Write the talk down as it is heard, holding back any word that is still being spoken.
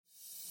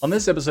On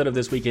this episode of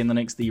This Week in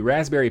Linux, the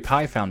Raspberry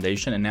Pi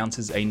Foundation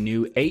announces a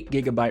new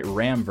 8GB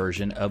RAM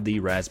version of the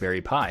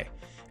Raspberry Pi.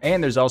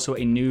 And there's also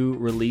a new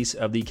release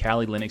of the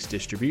Kali Linux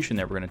distribution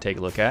that we're going to take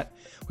a look at.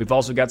 We've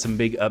also got some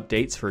big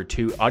updates for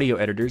two audio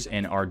editors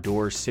in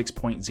Ardour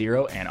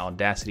 6.0 and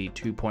Audacity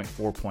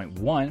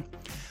 2.4.1.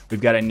 We've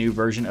got a new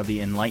version of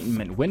the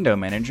Enlightenment Window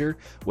Manager,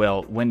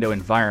 window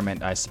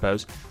environment, I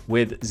suppose,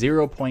 with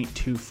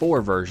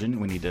 0.24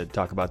 version. We need to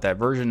talk about that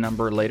version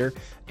number later.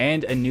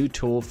 And a new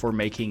tool for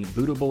making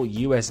bootable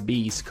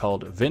USBs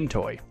called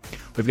Ventoy.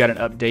 We've got an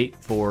update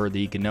for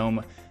the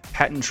GNOME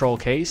patent troll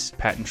case.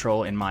 Patent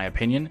troll, in my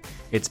opinion,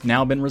 it's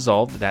now been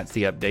resolved. That's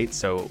the update,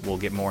 so we'll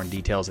get more in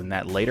details in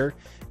that later.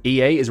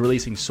 EA is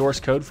releasing source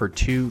code for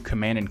two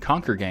Command &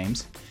 Conquer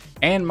games.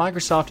 And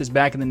Microsoft is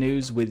back in the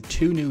news with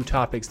two new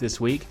topics this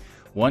week.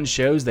 One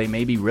shows they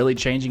may be really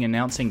changing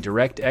announcing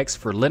DirectX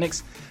for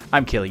Linux.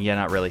 I'm kidding, yeah,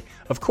 not really.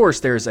 Of course,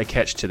 there's a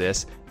catch to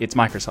this. It's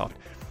Microsoft.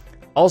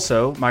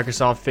 Also,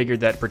 Microsoft figured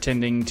that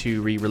pretending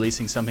to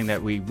re-releasing something that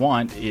we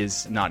want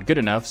is not good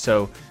enough,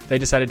 so they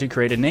decided to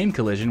create a name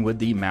collision with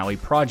the Maui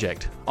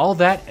project. All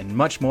that and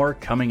much more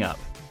coming up.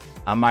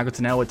 I'm Michael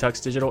Tunnell with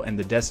Tux Digital and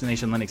the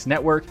Destination Linux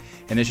Network,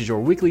 and this is your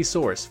weekly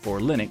source for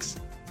Linux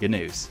good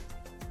news.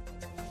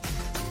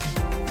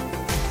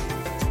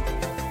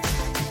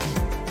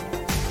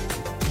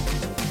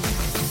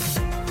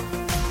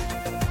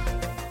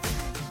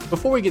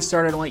 Before we get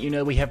started, I'll let you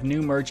know we have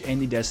new merch in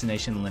the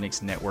Destination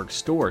Linux Network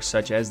store,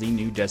 such as the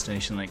new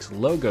Destination Linux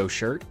logo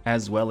shirt,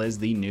 as well as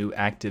the new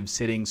Active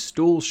Sitting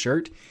Stool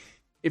shirt.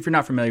 If you're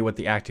not familiar with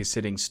the Active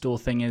Sitting Stool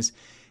thing is,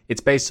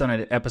 it's based on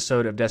an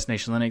episode of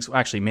Destination Linux, well,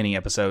 actually many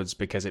episodes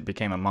because it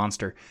became a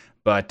monster,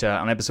 but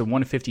on episode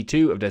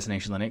 152 of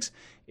Destination Linux,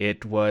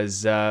 it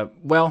was, it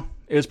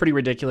was pretty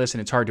ridiculous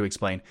and it's hard to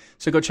explain.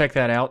 So go check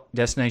that out,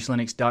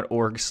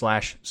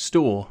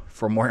 destinationlinux.org/stool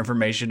for more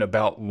information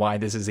about why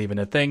this is even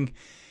a thing.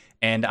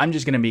 And I'm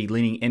just going to be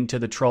leaning into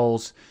the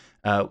trolls,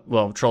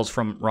 trolls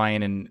from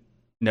Ryan and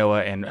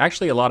Noah, and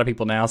actually a lot of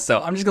people now. So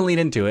I'm just going to lean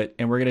into it,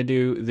 and we're going to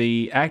do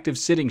the Active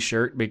Sitting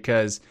shirt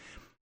because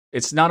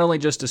it's not only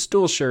just a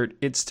stool shirt,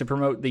 it's to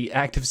promote the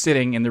active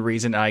sitting and the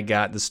reason I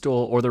got the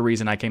stool, or the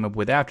reason I came up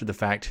with after the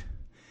fact.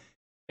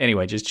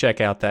 Anyway, just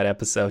check out that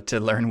episode to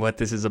learn what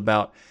this is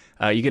about.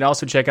 You can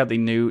also check out the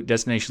new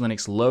Destination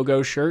Linux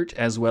logo shirt,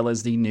 as well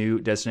as the new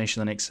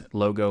Destination Linux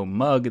logo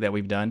mug that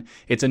we've done.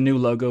 It's a new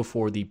logo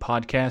for the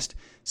podcast,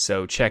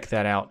 so check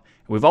that out.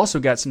 We've also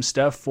got some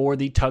stuff for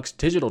the Tux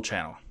Digital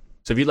channel.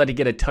 So if you'd like to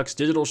get a Tux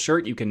Digital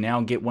shirt, you can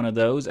now get one of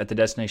those at the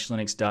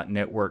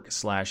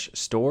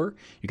destinationlinux.network/store.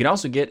 You can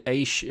also get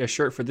a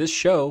shirt for this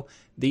show.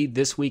 The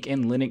This Week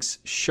in Linux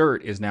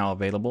shirt is now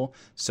available.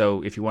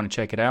 So if you want to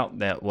check it out,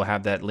 we'll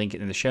have that link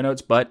in the show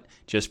notes. But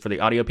just for the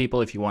audio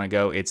people, if you want to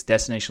go, it's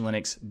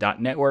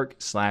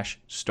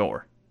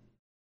destinationlinux.network/store.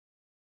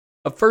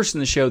 Up first in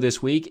the show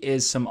this week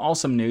is some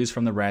awesome news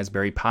from the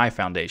Raspberry Pi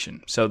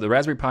Foundation. So the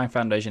Raspberry Pi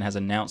Foundation has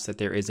announced that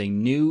there is a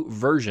new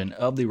version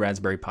of the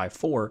Raspberry Pi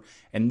 4,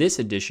 and this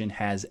edition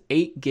has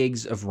 8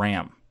 gigs of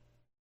RAM.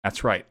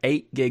 That's right,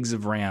 8 gigs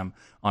of RAM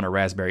on a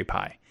Raspberry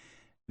Pi.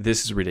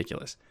 This is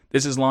ridiculous.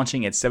 This is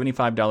launching at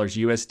 $75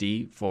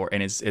 USD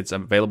and it's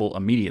available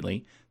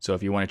immediately. So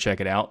if you want to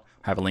check it out,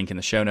 I have a link in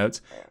the show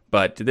notes.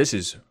 But this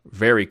is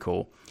very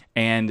cool.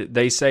 And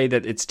they say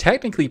that it's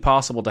technically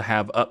possible to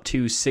have up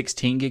to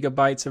 16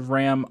 gigabytes of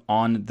RAM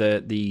on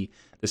the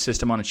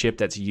system on a chip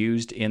that's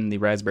used in the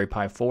Raspberry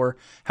Pi 4.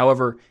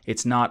 However,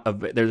 it's not.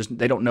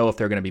 They don't know if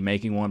they're going to be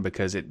making one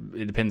because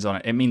it depends on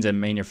it. It means a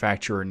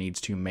manufacturer needs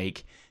to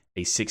make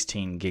a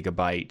 16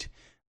 gigabyte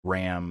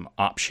RAM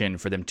option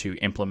for them to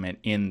implement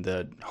in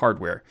the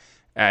hardware.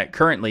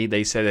 Currently,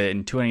 they said that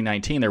in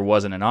 2019 there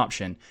wasn't an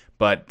option,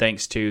 but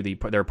thanks to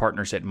their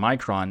partners at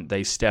Micron,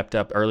 they stepped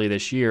up early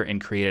this year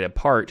and created a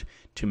part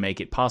to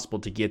make it possible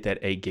to get that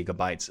 8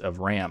 gigabytes of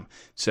RAM.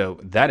 So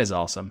that is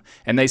awesome.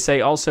 And they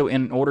say also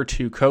in order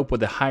to cope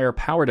with the higher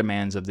power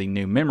demands of the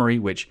new memory,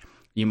 which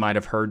you might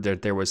have heard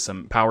that there was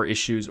some power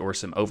issues or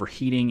some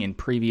overheating in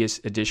previous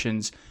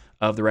editions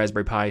of the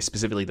Raspberry Pi,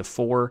 specifically the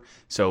 4.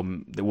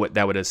 So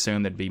that would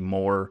assume there'd be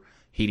more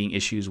heating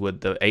issues with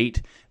the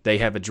 8. They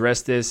have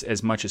addressed this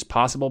as much as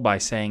possible by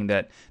saying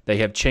that they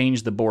have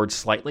changed the board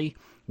slightly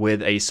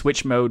with a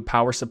switch mode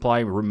power supply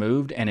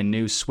removed and a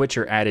new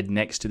switcher added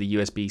next to the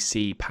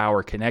USB-C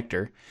power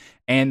connector.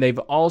 And they've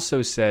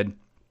also said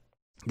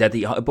that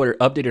the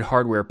updated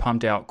hardware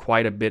pumped out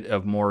quite a bit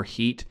of more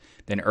heat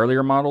than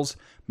earlier models,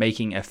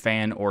 making a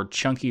fan or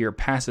chunkier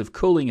passive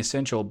cooling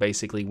essential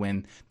basically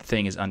when the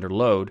thing is under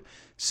load.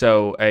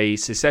 So a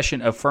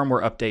succession of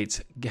firmware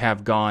updates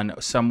have gone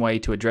some way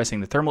to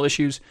addressing the thermal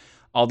issues,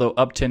 although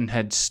Upton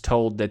had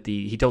told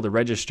the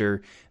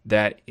Register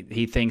that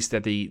he thinks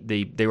that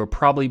they were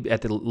probably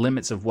at the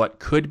limits of what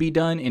could be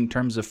done in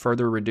terms of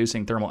further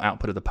reducing thermal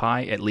output of the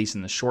Pi, at least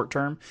in the short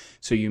term.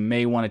 So you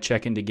may want to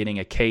check into getting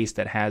a case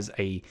that has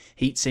a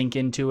heat sink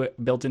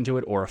built into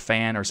it, or a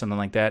fan or something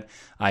like that.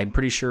 I'm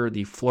pretty sure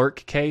the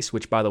Flirc case,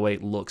 which by the way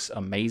looks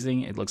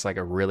amazing, it looks like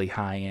a really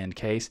high-end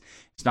case.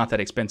 It's not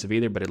that expensive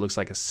either, but it looks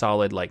like a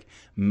solid like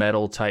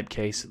metal type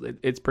case.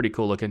 It's pretty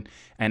cool looking,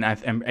 and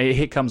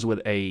it comes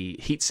with a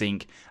heat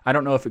sink. I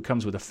don't know if it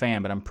comes with a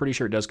fan, but I'm pretty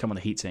sure it does come with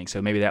a heat sink.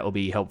 So maybe that will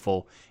be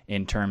helpful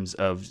in terms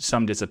of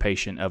some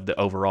dissipation of the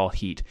overall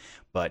heat.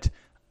 But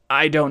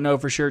I don't know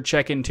for sure.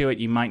 Check into it.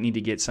 You might need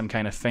to get some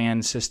kind of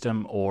fan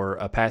system or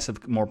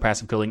more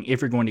passive cooling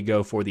if you're going to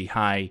go for the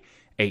high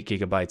 8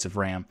 gigabytes of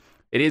RAM.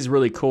 It is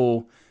really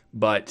cool,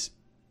 but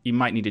you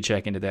might need to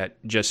check into that,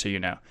 just so you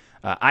know.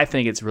 I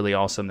think it's really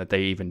awesome that they're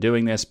even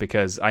doing this,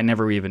 because I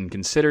never even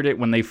considered it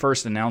when they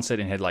first announced it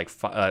and had like,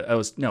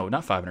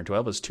 not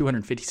 512, it was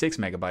 256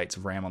 megabytes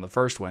of RAM on the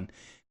first one.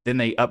 Then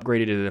they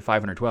upgraded it to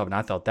 512, and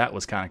I thought that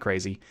was kind of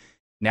crazy.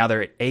 Now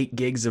they're at 8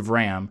 gigs of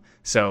RAM,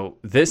 so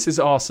this is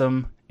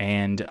awesome,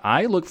 and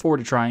I look forward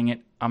to trying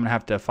it. I'm going to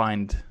have to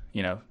find,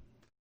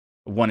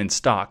 one in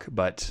stock,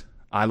 but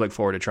I look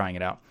forward to trying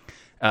it out.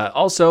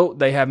 Also,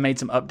 they have made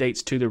some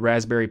updates to the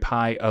Raspberry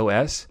Pi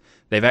OS.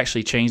 They've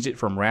actually changed it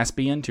from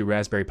Raspbian to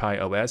Raspberry Pi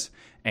OS,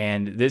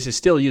 and this is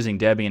still using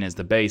Debian as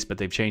the base, but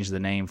they've changed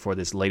the name for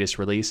this latest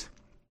release.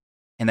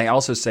 And they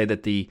also say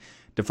that the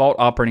default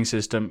operating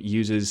system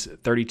uses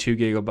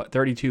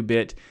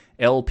 32-bit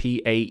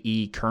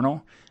LPAE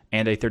kernel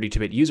and a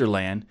 32-bit user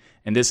LAN,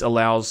 and this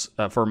allows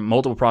for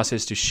multiple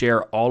processes to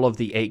share all of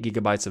the 8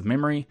 gigabytes of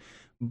memory,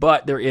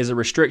 but there is a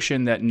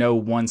restriction that no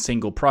one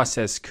single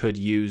process could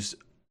use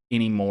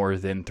any more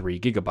than 3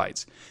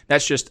 gigabytes.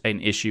 That's just an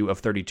issue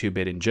of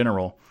 32-bit in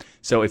general.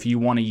 So if you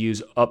want to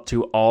use up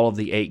to all of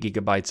the 8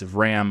 gigabytes of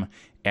RAM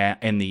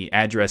in the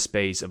address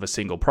space of a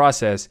single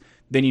process,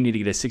 then you need to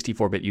get a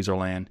 64-bit user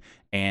LAN,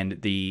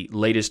 and the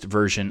latest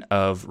version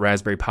of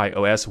Raspberry Pi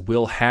OS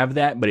will have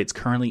that, but it's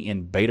currently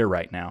in beta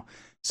right now.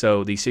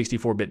 So the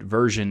 64-bit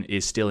version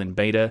is still in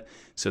beta,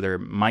 so there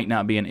might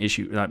not be an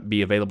issue, not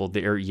be available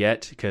there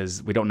yet,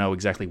 because we don't know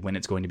exactly when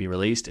it's going to be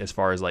released as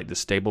far as like the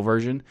stable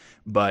version.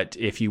 But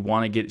if you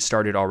want to get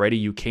started already,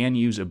 you can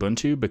use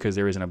Ubuntu, because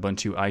there is an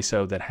Ubuntu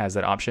ISO that has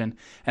that option,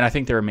 and I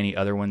think there are many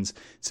other ones.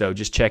 So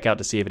just check out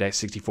to see if it has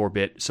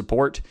 64-bit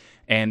support.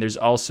 And there's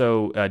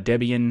also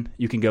Debian.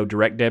 You can go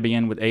direct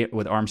Debian with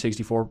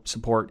ARM64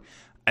 support.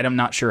 And I'm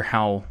not sure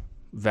how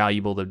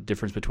valuable the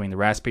difference between the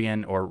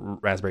Raspbian or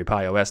Raspberry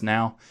Pi OS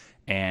now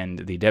and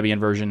the Debian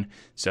version,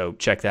 so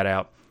check that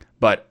out.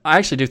 But I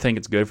actually do think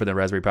it's good for the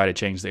Raspberry Pi to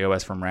change the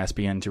OS from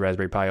Raspbian to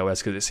Raspberry Pi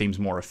OS, because it seems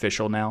more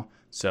official now.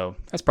 So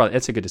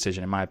that's a good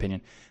decision in my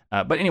opinion.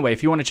 But anyway,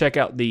 if you want to check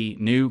out the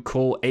new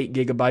cool 8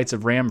 gigabytes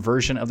of RAM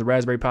version of the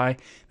Raspberry Pi,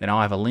 then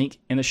I'll have a link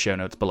in the show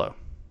notes below.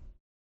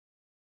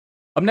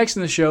 Up next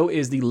in the show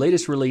is the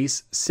latest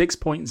release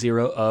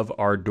 6.0 of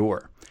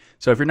Ardour.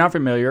 So if you're not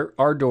familiar,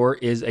 Ardour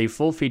is a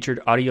full-featured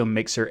audio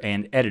mixer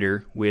and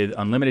editor with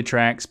unlimited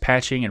tracks,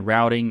 patching and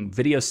routing,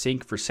 video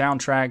sync for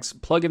soundtracks,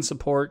 plugin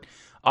support,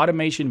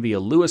 automation via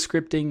Lua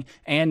scripting,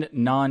 and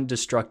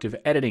non-destructive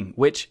editing,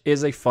 which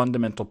is a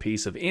fundamental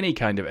piece of any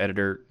kind of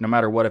editor, no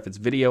matter what, if it's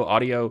video,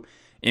 audio,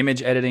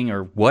 image editing,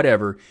 or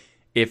whatever.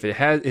 If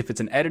it's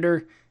an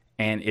editor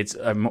and it's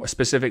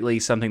specifically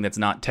something that's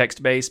not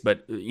text-based,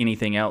 but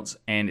anything else,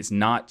 and it's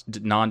not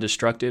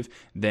non-destructive,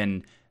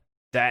 then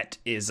that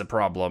is a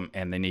problem,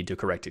 and they need to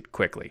correct it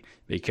quickly.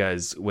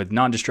 Because with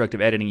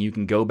non-destructive editing, you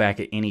can go back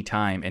at any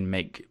time and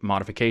make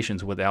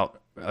modifications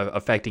without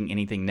affecting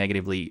anything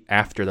negatively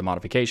after the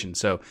modification.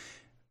 So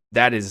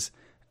that is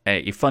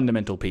a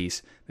fundamental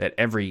piece that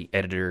every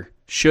editor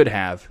should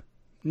have.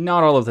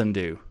 Not all of them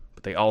do,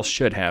 but they all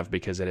should have,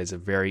 because it is a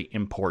very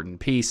important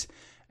piece.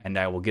 And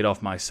I will get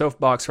off my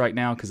soapbox right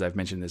now, because I've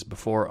mentioned this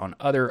before on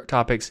other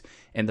topics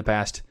in the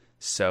past.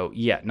 So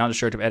yeah,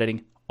 non-destructive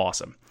editing,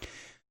 awesome.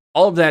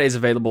 All of that is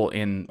available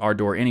in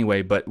Ardour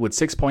anyway, but with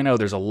 6.0,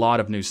 there's a lot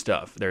of new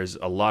stuff. There's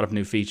a lot of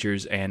new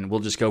features, and we'll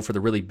just go for the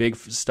really big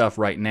stuff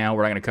right now.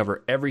 We're not going to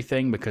cover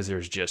everything, because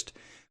there's just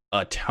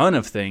a ton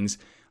of things,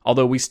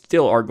 although we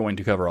still are going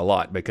to cover a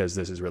lot, because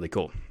this is really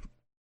cool.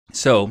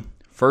 So,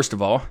 first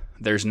of all,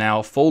 there's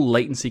now full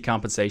latency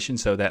compensation,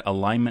 so that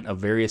alignment of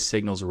various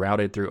signals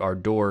routed through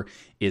Ardour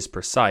is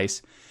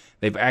precise.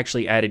 They've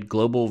actually added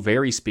global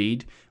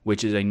VariSpeed,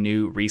 which is a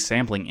new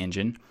resampling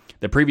engine.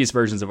 The previous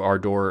versions of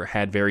Ardour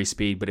had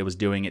VariSpeed, but it was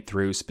doing it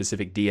through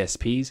specific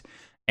DSPs.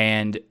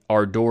 And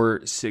Ardour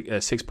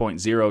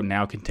 6.0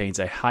 now contains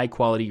a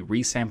high-quality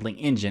resampling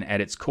engine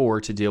at its core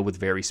to deal with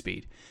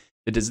VariSpeed.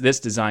 This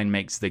design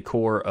makes the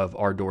core of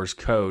Ardour's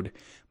code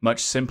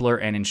much simpler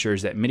and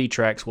ensures that MIDI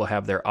tracks will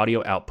have their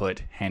audio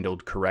output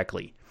handled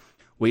correctly.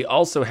 We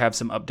also have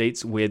some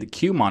updates with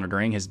Q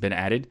monitoring has been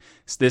added.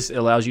 This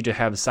allows you to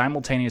have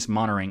simultaneous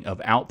monitoring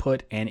of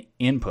output and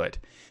input.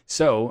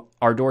 So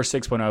Ardour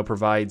 6.0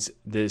 provides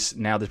this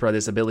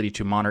ability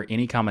to monitor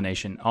any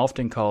combination,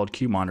 often called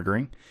Q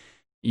monitoring.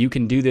 you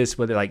can do this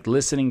with like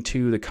listening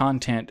to the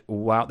content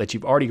that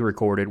you've already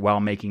recorded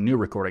while making new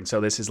recordings. So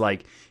this is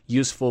like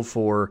useful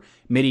for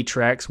MIDI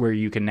tracks where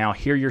you can now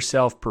hear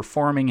yourself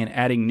performing and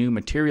adding new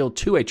material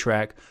to a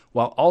track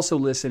while also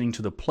listening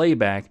to the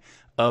playback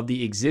of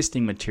the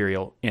existing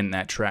material in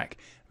that track.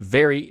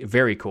 Very,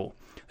 very cool.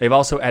 They've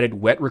also added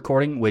wet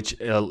recording, which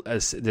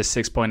this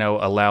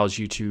 6.0 allows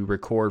you to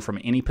record from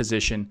any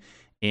position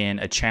in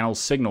a channel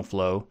signal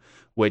flow,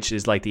 which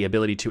is like the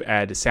ability to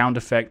add sound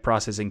effect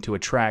processing to a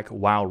track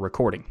while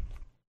recording.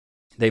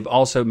 They've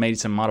also made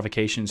some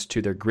modifications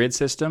to their grid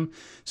system.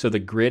 So the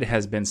grid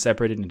has been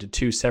separated into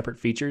two separate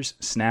features,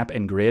 snap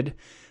and grid,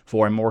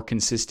 for a more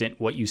consistent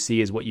what you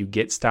see is what you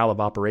get style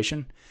of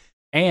operation.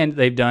 And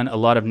they've done a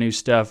lot of new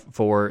stuff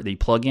for the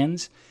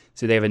plugins.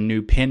 So they have a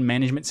new pin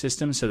management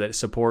system so that it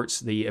supports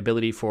the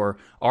ability for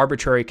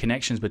arbitrary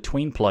connections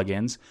between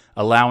plugins,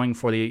 allowing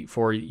for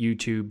you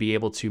to be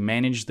able to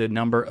manage the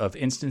number of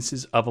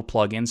instances of a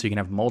plugin, so you can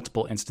have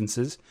multiple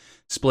instances,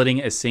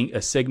 splitting a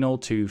signal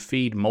to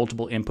feed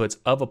multiple inputs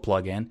of a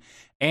plugin,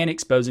 and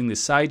exposing the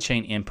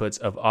sidechain inputs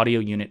of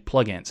audio unit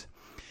plugins.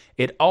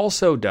 It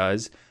also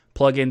does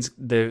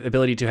the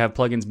ability to have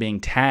plugins being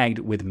tagged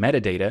with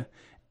metadata.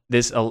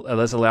 This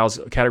allows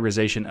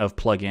categorization of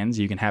plugins.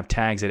 You can have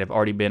tags that have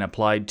already been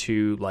applied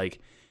to like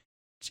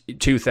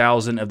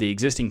 2,000 of the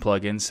existing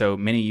plugins, so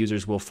many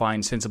users will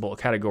find sensible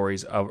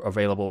categories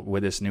available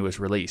with this newest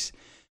release.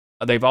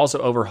 They've also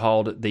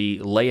overhauled the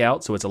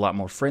layout, so it's a lot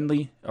more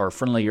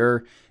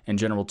friendlier in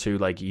general to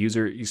like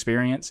user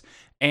experience,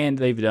 and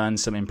they've done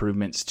some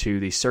improvements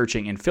to the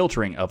searching and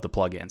filtering of the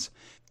plugins.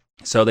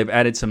 So they've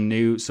added some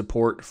new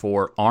support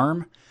for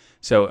ARM.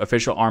 So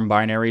official ARM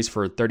binaries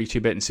for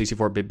 32-bit and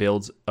 64-bit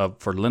builds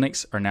for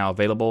Linux are now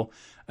available.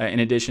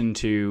 In addition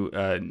to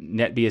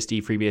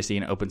NetBSD, FreeBSD,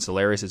 and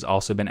OpenSolaris has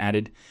also been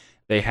added.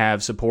 They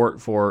have support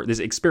for this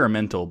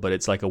experimental, but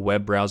it's like a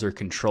web browser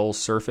control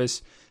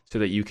surface so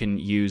that you can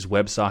use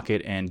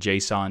WebSocket and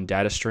JSON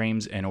data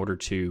streams in order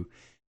to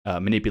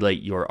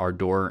manipulate your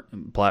Ardour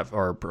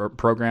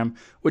program,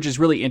 which is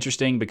really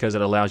interesting because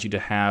it allows you to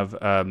have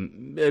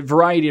a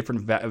variety of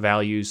different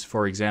values.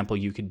 For example,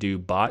 you could do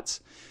bots,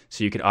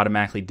 so you could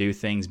automatically do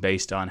things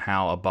based on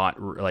how a bot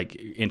like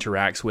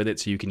interacts with it.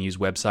 So you can use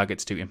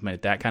WebSockets to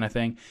implement that kind of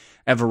thing.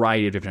 A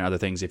variety of different other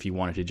things if you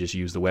wanted to just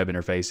use the web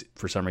interface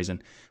for some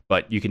reason,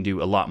 but you can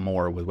do a lot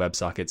more with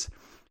WebSockets.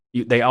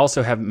 They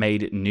also have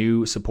made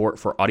new support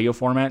for audio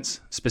formats.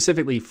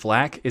 Specifically,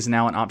 FLAC is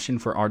now an option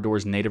for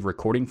Ardour's native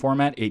recording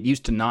format. It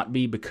used to not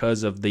be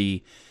because of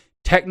the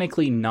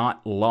technically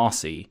not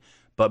lossy,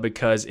 but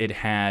because it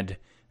had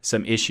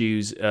some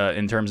issues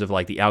in terms of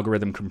like the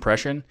algorithm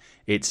compression.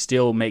 It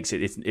still makes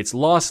it's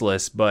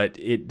lossless, but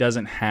it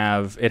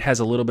has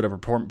a little bit of a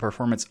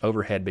performance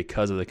overhead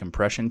because of the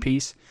compression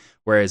piece,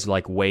 whereas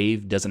like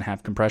Wave doesn't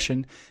have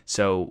compression.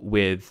 So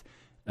with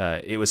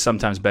it was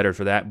sometimes better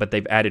for that, but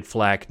they've added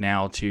FLAC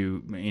now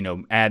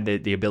to add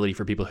the ability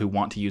for people who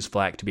want to use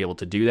FLAC to be able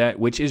to do that,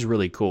 which is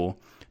really cool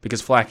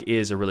because FLAC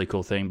is a really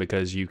cool thing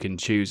because you can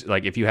choose,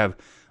 like if you have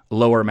a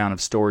lower amount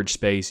of storage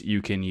space,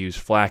 you can use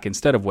FLAC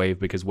instead of Wave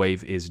because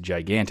Wave is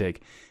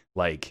gigantic,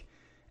 like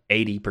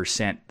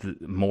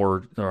 80%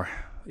 more,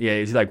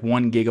 it's like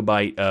 1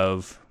 gigabyte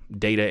of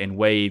data in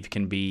Wave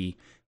can be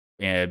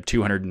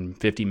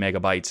 250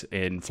 megabytes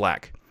in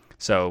FLAC.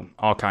 So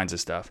all kinds of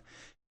stuff.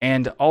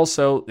 And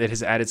also, it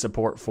has added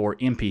support for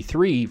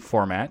MP3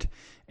 format,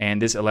 and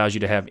this allows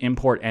you to have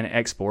import and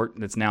export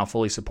that's now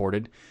fully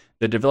supported.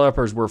 The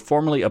developers were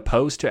formerly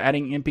opposed to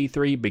adding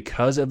MP3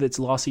 because of its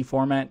lossy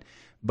format,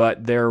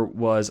 but there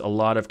was a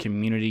lot of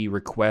community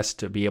requests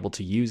to be able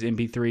to use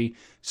MP3,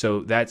 so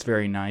that's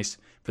very nice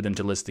for them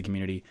to list the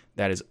community.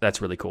 That's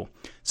really cool.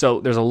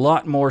 So there's a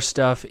lot more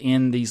stuff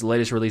in these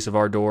latest release of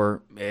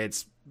Ardour.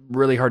 It's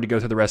really hard to go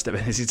through the rest of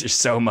it. There's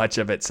just so much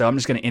of it, so I'm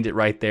just going to end it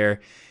right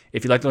there.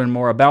 If you'd like to learn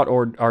more about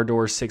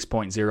Ardour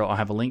 6.0, I'll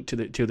have a link to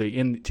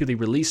the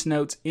release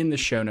notes in the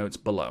show notes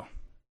below.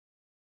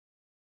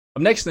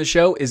 Up next in the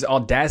show is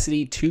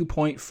Audacity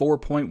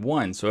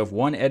 2.4.1. So if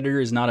one editor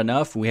is not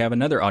enough, we have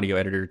another audio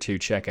editor to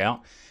check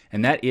out,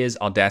 and that is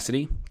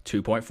Audacity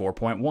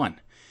 2.4.1.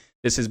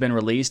 This has been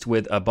released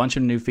with a bunch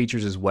of new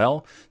features as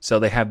well. So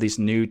they have this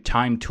new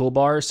time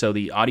toolbar. So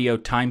the audio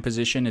time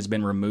position has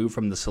been removed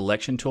from the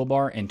selection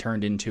toolbar and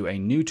turned into a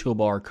new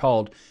toolbar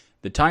called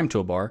the time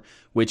toolbar,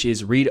 which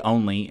is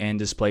read-only and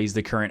displays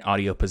the current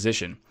audio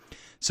position.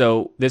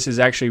 So this is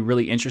actually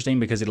really interesting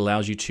because it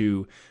allows you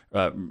to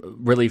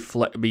really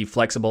be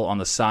flexible on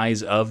the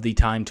size of the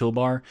time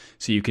toolbar.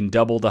 So you can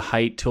double the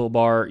height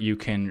toolbar, you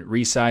can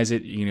resize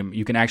it,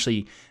 you can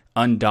actually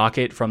undock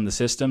it from the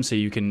system, so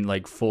you can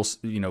like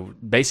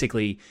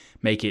basically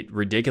make it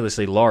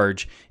ridiculously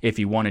large if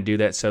you want to do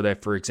that. So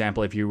that, for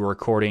example, if you were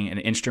recording an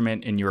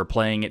instrument and you were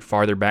playing it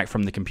farther back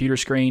from the computer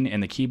screen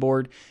and the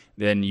keyboard,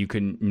 then you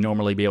can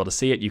normally be able to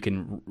see it. You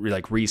can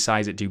like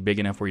resize it to big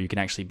enough where you can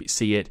actually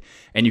see it,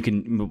 and you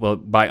can,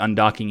 by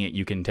undocking it,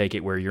 you can take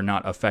it where you're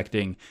not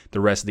affecting the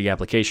rest of the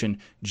application,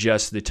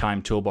 just the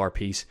time toolbar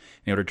piece,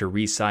 in order to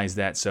resize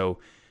that. So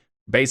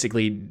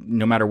basically,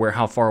 no matter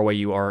how far away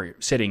you are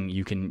sitting,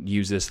 you can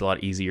use this a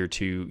lot easier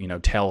to,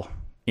 tell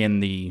in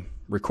the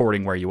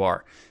recording where you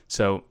are.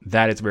 So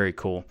that is very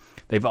cool.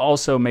 They've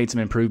also made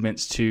some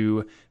improvements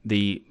to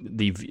the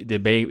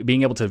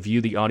being able to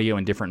view the audio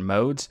in different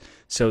modes.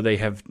 So they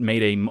have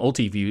made a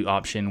multi-view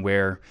option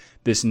where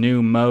this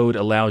new mode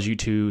allows you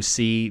to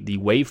see the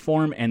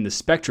waveform and the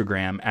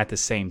spectrogram at the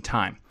same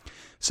time.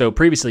 So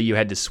previously you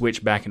had to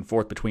switch back and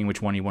forth between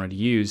which one you wanted to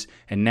use,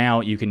 and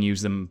now you can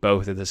use them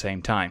both at the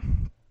same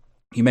time.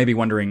 You may be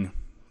wondering,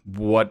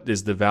 what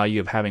is the value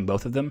of having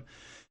both of them?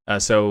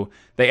 So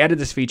they added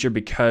this feature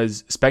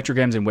because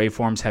spectrograms and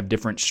waveforms have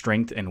different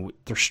strengths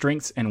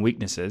and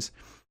weaknesses.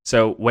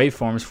 So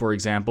waveforms, for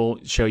example,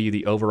 show you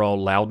the overall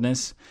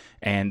loudness,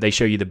 and they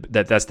show you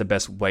that's the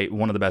best way,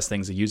 one of the best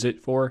things to use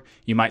it for.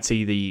 You might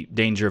see the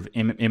danger of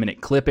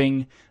imminent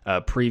clipping.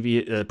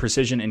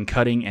 Precision in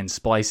cutting and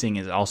splicing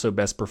is also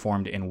best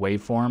performed in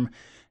waveform,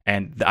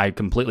 and I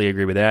completely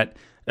agree with that.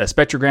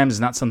 Spectrograms is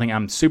not something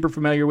I'm super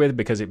familiar with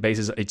because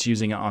it's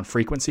using it on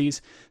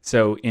frequencies.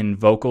 So in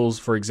vocals,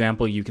 for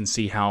example, you can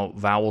see how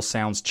vowel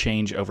sounds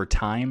change over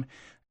time,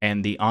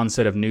 and the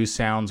onset of new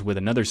sounds with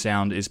another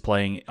sound is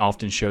playing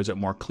often shows up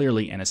more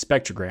clearly in a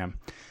spectrogram.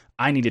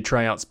 I need to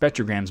try out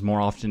spectrograms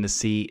more often to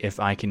see if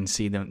I can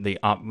see them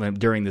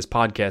during this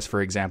podcast,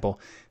 for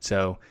example.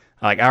 So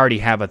I already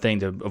have a thing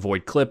to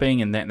avoid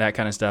clipping and that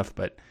kind of stuff,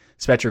 but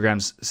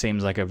spectrograms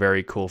seems like a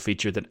very cool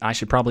feature that I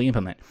should probably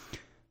implement.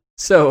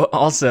 So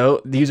also,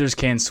 the users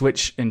can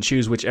switch and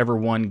choose whichever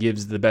one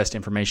gives the best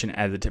information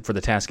for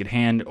the task at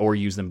hand, or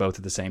use them both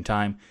at the same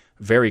time.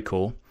 Very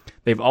cool.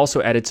 They've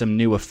also added some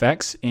new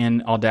effects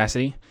in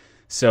Audacity.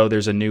 So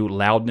there's a new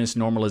loudness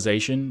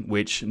normalization,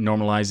 which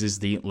normalizes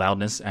the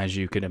loudness, as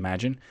you could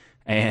imagine.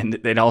 And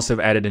they'd also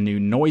added a new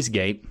noise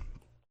gate.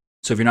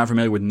 So if you're not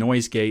familiar with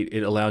noise gate,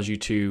 it allows you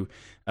to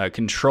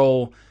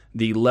control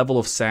the level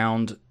of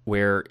sound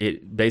where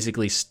it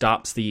basically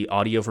stops the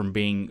audio from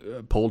being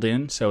pulled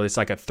in. So it's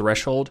like a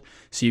threshold.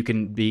 So you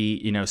can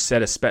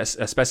set a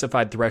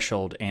specified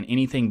threshold, and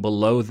anything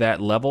below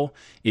that level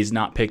is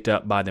not picked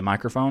up by the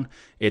microphone.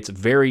 It's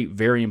very,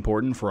 very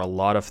important for a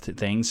lot of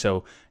things.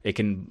 So it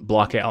can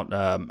block out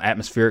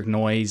atmospheric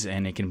noise,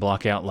 and it can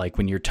block out like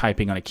when you're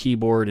typing on a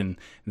keyboard and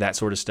that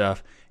sort of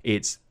stuff.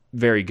 It's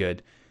very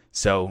good.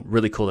 So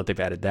really cool that they've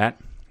added that.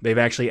 They've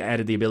actually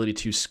added the ability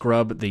to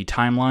scrub the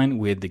timeline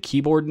with the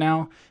keyboard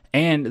now,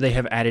 and they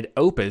have added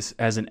Opus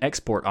as an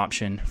export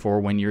option for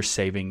when you're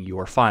saving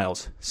your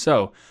files.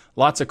 So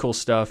lots of cool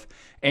stuff.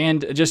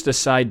 And just a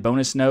side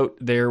bonus note,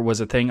 there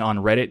was a thing on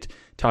Reddit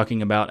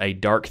talking about a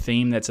dark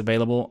theme that's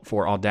available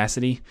for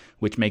Audacity,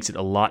 which makes it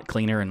a lot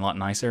cleaner and a lot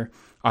nicer.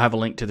 I'll have a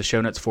link to the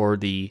show notes for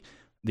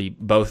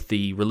both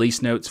the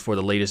release notes for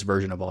the latest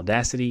version of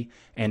Audacity,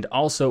 and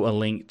also a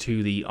link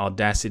to the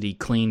Audacity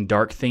Clean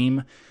Dark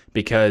theme,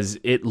 because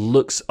it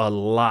looks a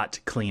lot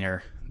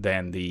cleaner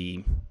than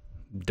the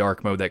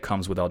dark mode that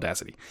comes with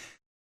Audacity.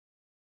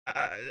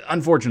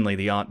 Unfortunately,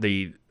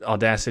 the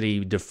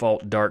Audacity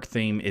default dark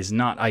theme is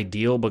not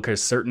ideal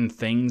because certain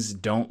things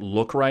don't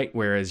look right,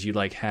 whereas you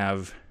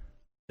have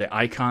the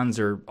icons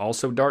are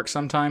also dark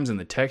sometimes, and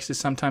the text is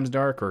sometimes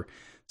dark, or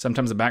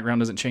sometimes the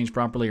background doesn't change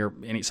properly, or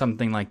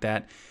something like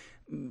that.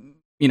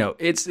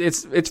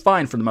 It's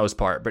fine for the most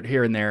part, but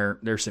here and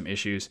there's some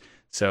issues.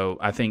 So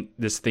I think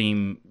this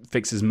theme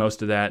fixes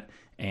most of that,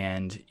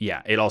 and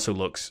yeah, it also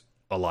looks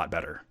a lot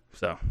better.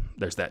 So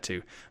there's that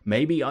too.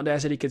 Maybe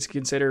Audacity could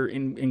consider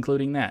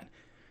including that.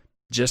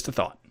 Just a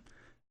thought.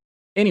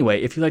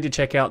 Anyway, if you'd like to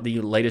check out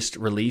the latest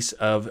release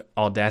of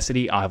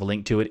Audacity, I'll have a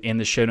link to it in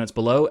the show notes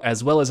below,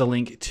 as well as a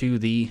link to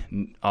the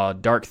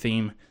dark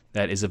theme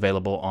that is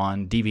available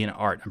on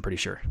DeviantArt, I'm pretty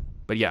sure.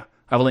 But yeah,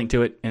 I have a link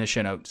to it in the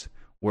show notes,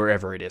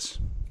 wherever it is.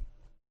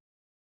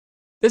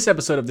 This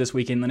episode of This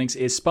Week in Linux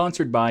is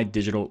sponsored by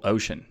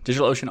DigitalOcean.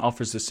 DigitalOcean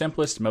offers the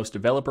simplest, most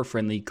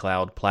developer-friendly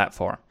cloud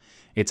platform.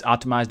 It's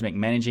optimized to make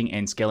managing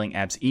and scaling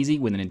apps easy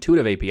with an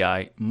intuitive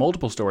API,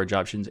 multiple storage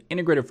options,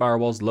 integrated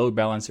firewalls, load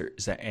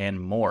balancers, and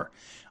more.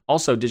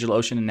 Also,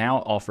 DigitalOcean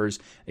now offers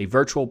a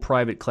virtual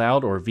private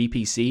cloud, or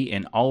VPC,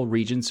 in all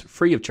regions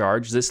free of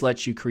charge. This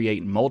lets you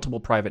create multiple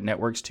private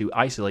networks to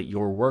isolate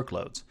your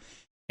workloads.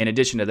 In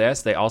addition to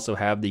this, they also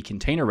have the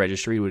container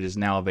registry, which is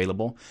now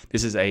available.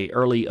 This is a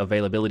early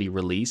availability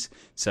release,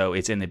 so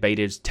it's in the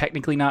beta. It's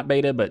technically not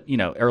beta, but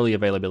early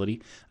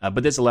availability.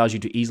 But this allows you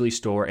to easily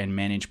store and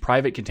manage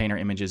private container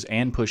images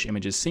and push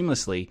images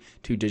seamlessly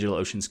to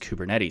DigitalOcean's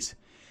Kubernetes.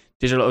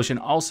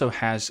 DigitalOcean also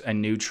has a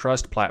new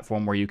trust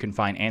platform where you can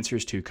find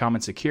answers to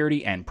common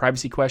security and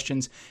privacy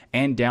questions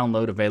and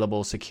download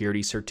available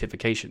security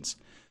certifications.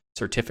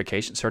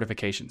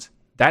 Certifications.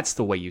 That's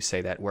the way you say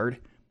that word.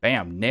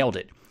 Bam, nailed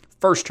it.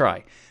 First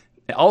try.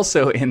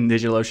 Also in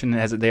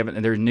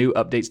DigitalOcean, there are new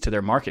updates to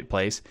their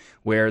marketplace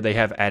where they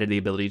have added the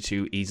ability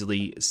to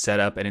easily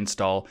set up and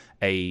install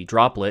a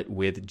droplet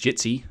with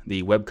Jitsi,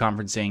 the web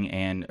conferencing,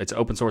 and it's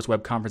open source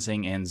web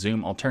conferencing and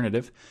Zoom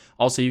alternative.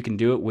 Also, you can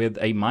do it with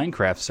a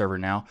Minecraft server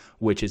now,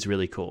 which is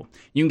really cool.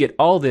 You can get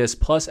all this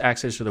plus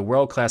access to the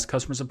world-class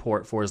customer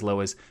support for as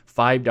low as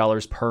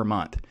 $5 per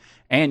month.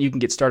 And you can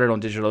get started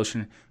on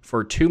DigitalOcean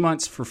for 2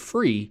 months for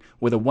free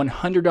with a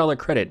 $100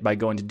 credit by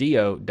going to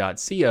do.co/DLN.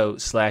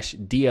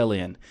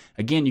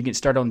 Again, you can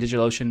start on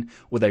DigitalOcean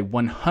with a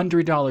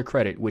 $100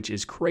 credit, which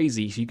is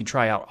crazy. So you can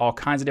try out all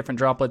kinds of different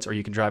droplets, or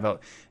you can try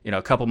out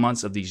a couple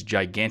months of these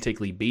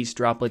gigantically beast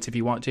droplets if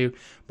you want to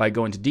by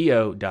going to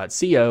do.co/DLN.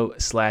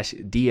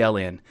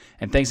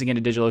 And thanks again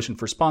to DigitalOcean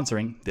for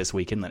sponsoring This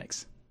Week in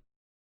Linux.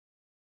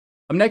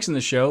 Up next in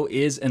the show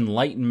is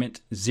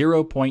Enlightenment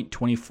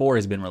 0.24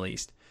 has been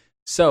released.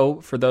 So,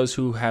 for those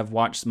who have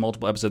watched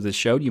multiple episodes of this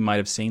show, you might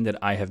have seen that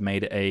I have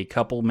made a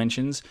couple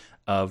mentions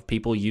of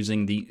people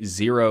using the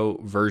zero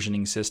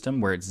versioning system,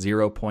 where it's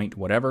 0.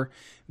 whatever.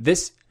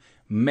 This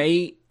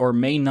may or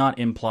may not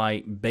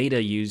imply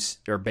beta use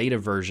or beta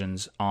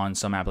versions on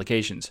some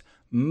applications.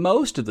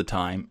 Most of the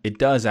time, it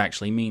does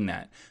actually mean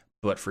that.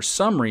 But for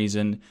some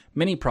reason,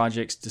 many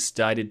projects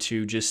decided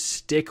to just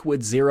stick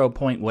with 0.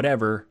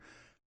 whatever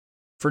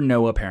for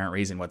no apparent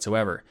reason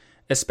whatsoever.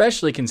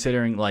 Especially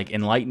considering like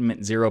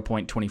Enlightenment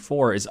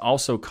 0.24 is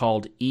also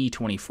called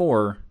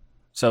E24,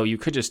 so you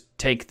could just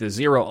take the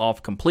 0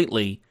 off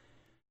completely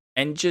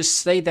and just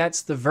say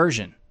that's the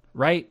version,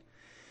 right?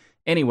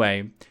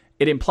 Anyway,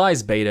 it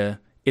implies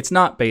beta. It's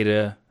not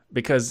beta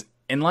because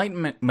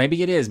Enlightenment,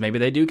 maybe it is, maybe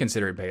they do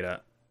consider it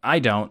beta. I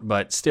don't,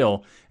 but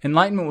still,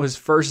 Enlightenment was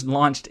first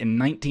launched in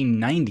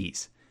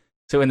 1990s.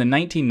 So in the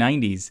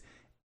 1990s,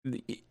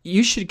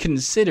 you should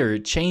consider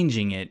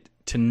changing it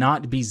to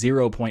not be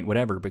 0.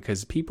 whatever,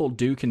 because people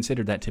do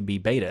consider that to be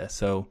beta.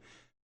 So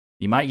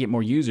you might get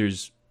more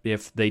users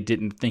if they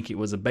didn't think it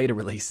was a beta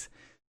release.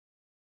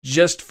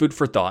 Just food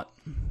for thought.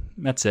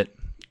 That's it.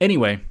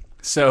 Anyway,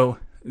 so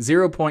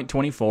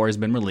 0.24 has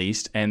been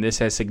released, and this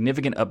has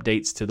significant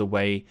updates to the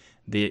way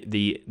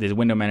the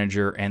window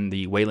manager and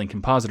the Wayland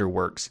compositor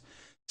works.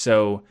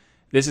 So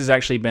this has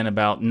actually been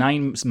about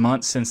 9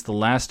 months since the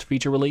last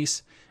feature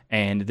release,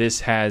 and this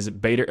has a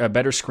better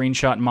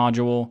screenshot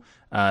module.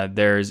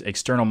 There's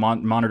external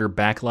monitor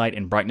backlight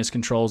and brightness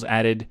controls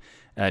added,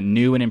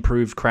 new and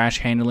improved crash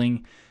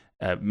handling,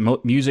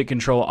 music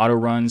control auto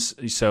runs,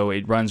 so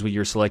it runs with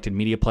your selected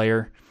media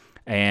player,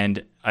 and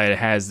it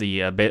has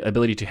the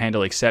ability to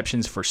handle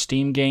exceptions for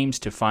Steam games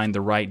to find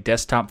the right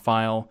desktop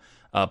file.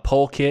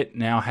 Polkit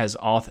now has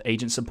auth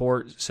agent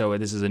support, so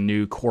this is a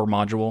new core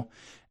module,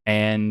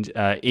 and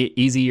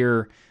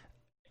easier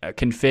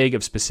config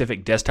of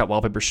specific desktop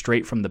wallpaper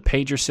straight from the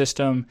pager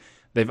system.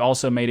 They've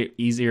also made it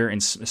easier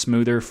and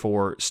smoother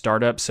for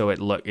startup, so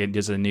it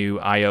does a new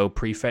I/O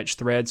prefetch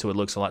thread, so it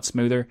looks a lot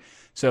smoother.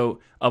 So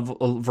a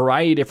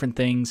variety of different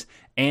things,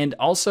 and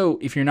also,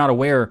 if you're not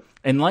aware,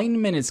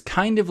 Enlightenment is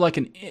kind of like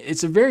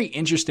it's a very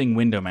interesting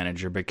window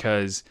manager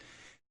because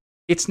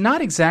it's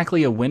not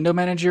exactly a window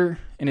manager,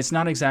 and it's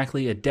not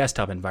exactly a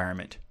desktop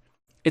environment.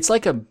 It's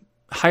like a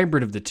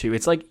hybrid of the two.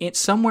 It's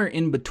somewhere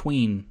in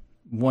between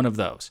one of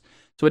those.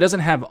 So it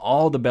doesn't have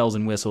all the bells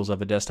and whistles of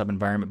a desktop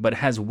environment, but it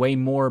has way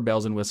more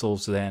bells and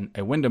whistles than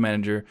a window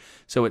manager.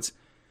 So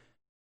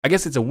I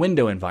guess it's a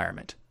window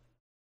environment.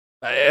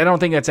 I don't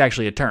think that's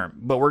actually a term,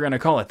 but we're going to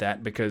call it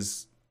that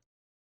because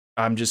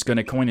I'm just going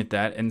to coin it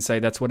that and say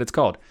that's what it's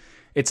called.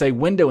 It's a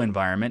window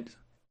environment,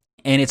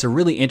 and it's a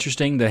really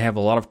interesting. They have a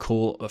lot of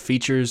cool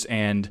features,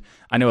 and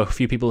I know a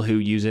few people who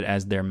use it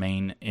as their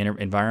main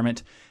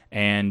environment.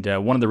 And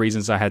one of the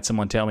reasons I had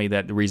someone tell me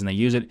that the reason they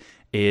use it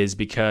is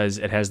because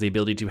it has the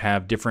ability to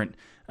have different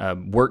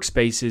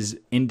workspaces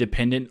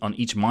independent on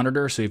each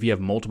monitor. So if you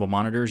have multiple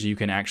monitors, you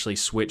can actually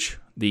switch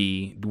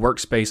the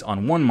workspace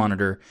on one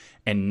monitor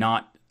and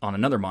not on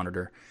another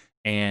monitor.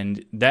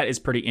 And that is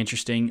pretty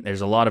interesting.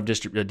 There's a lot of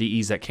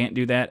DEs that can't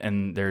do that,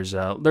 and there's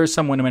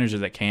some window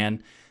managers that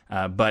can.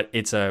 But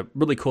it's a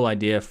really cool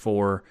idea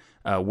for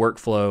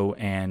workflow,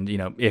 and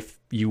if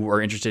you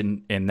are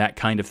interested in that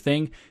kind of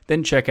thing,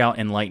 then check out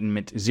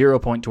Enlightenment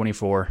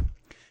 0.24,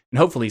 and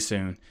hopefully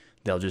soon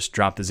they'll just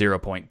drop the 0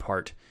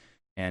 part,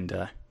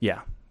 and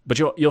but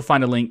you'll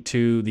find a link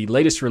to the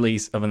latest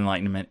release of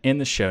Enlightenment in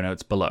the show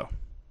notes below.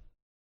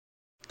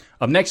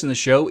 Up next in the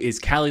show is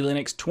Kali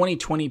Linux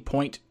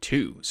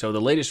 2020.2. So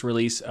the latest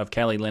release of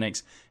Kali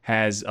Linux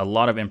has a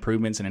lot of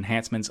improvements and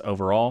enhancements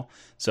overall.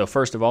 So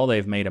first of all,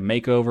 they've made a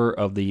makeover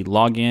of the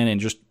login and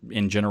just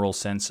in general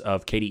sense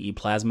of KDE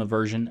Plasma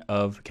version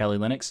of Kali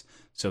Linux.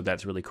 So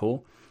that's really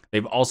cool.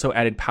 They've also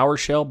added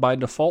PowerShell by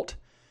default.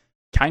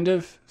 Kind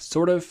of,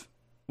 sort of.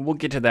 We'll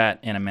get to that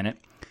in a minute.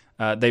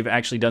 They've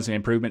actually done some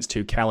improvements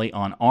to Kali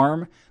on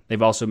ARM.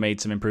 They've also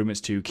made some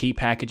improvements to key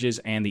packages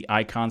and the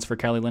icons for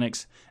Kali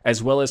Linux,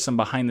 as well as some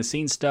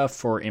behind-the-scenes stuff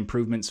for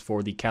improvements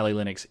for the Kali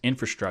Linux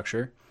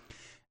infrastructure.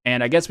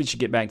 And I guess we should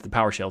get back to the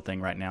PowerShell thing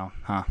right now,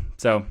 huh?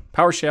 So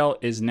PowerShell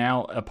is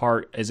now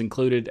is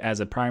included as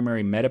a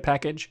primary meta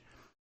package.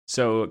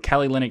 So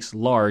Kali Linux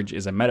Large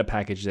is a meta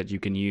package that you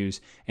can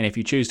use, and if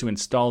you choose to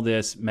install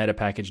this meta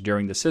package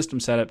during the system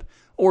setup,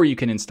 or you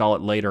can install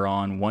it later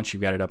on once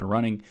you've got it up and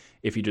running,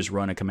 if you just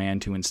run a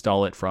command to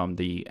install it from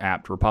the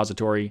apt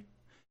repository,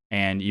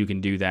 and you can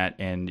do that,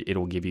 and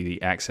it'll give you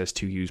the access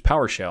to use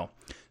PowerShell.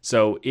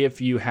 So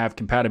if you have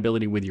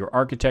compatibility with your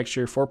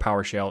architecture for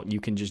PowerShell, you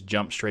can just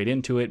jump straight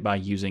into it by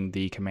using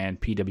the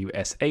command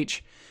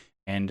pwsh,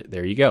 and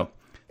there you go.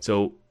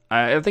 So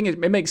I think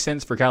it makes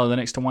sense for Kali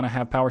Linux to want to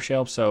have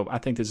PowerShell, so I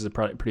think this is a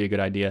pretty good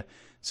idea.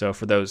 So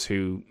for those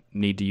who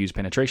need to use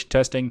penetration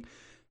testing,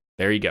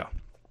 there you go.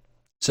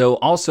 So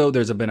also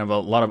there's been a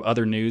lot of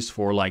other news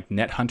for like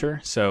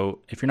NetHunter. So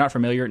if you're not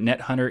familiar,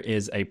 NetHunter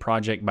is a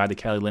project by the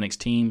Kali Linux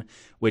team,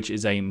 which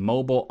is a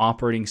mobile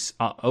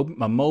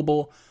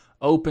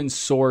open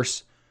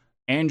source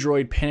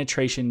Android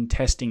penetration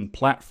testing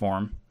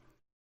platform.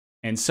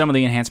 And some of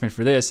the enhancement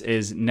for this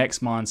is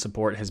Nexmon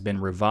support has been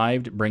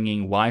revived,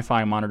 bringing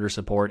Wi-Fi monitor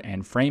support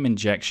and frame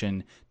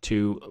injection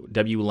to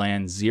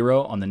WLAN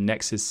 0 on the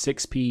Nexus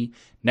 6P,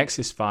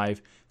 Nexus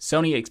 5,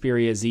 Sony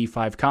Xperia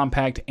Z5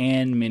 Compact,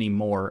 and many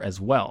more as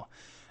well.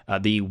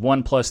 The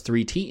OnePlus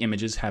 3T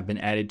images have been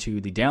added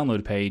to the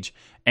download page,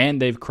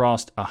 and they've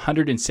crossed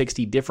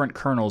 160 different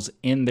kernels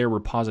in their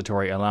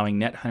repository, allowing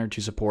NetHunter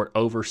to support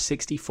over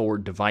 64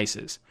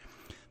 devices.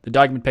 The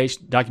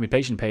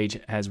documentation page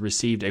has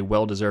received a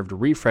well-deserved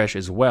refresh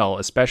as well,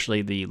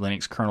 especially the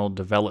Linux kernel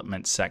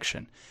development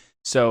section.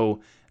 So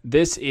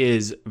this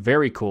is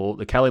very cool.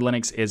 The Kali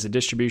Linux is a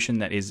distribution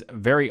that is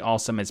very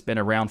awesome. It's been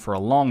around for a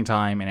long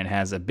time, and it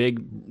has a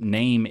big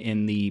name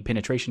in the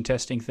penetration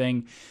testing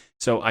thing.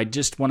 So I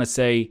just want to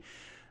say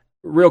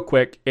real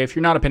quick, if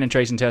you're not a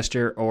penetration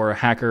tester or a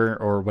hacker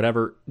or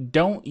whatever,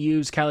 don't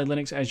use Kali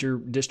Linux as your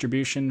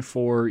distribution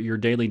for your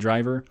daily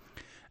driver.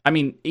 I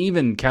mean,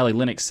 even Kali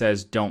Linux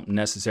says don't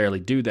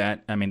necessarily do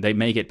that. I mean, they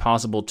make it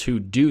possible to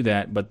do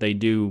that, but they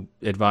do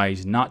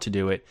advise not to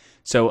do it.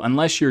 So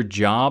unless your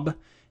job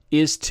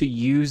is to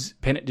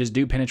just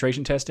do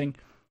penetration testing,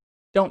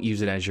 don't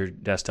use it as your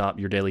desktop,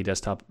 your daily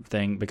desktop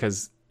thing,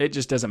 because it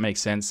just doesn't make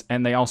sense.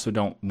 And they also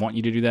don't want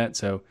you to do that.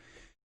 So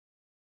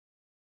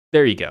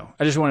there you go.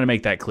 I just wanted to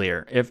make that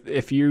clear.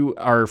 If you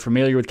are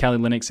familiar with Kali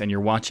Linux and you're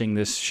watching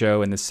this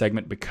show and this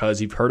segment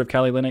because you've heard of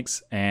Kali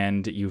Linux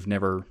and you've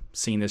never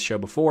seen this show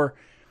before,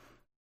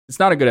 it's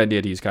not a good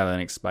idea to use Kali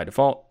Linux by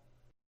default.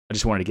 I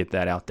just wanted to get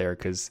that out there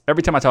because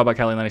every time I talk about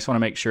Kali Linux, I want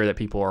to make sure that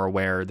people are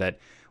aware that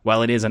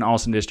while it is an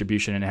awesome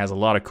distribution and it has a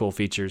lot of cool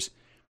features,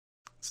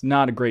 it's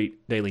not a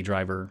great daily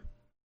driver.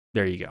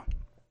 There you go.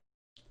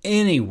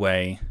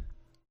 Anyway,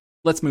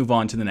 let's move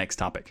on to the next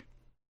topic.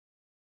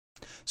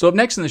 So up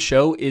next in the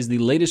show is the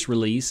latest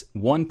release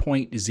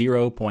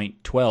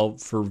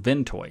 1.0.12 for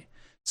Ventoy.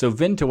 So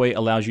Ventoy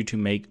allows you to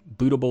make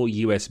bootable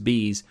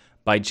USBs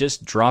by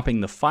just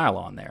dropping the file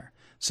on there.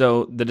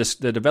 So the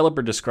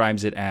developer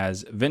describes it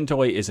as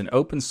Ventoy is an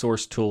open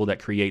source tool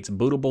that creates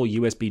bootable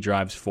USB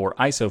drives for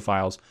ISO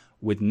files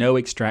with no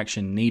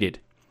extraction needed.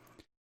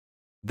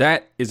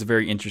 That is a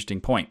very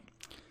interesting point.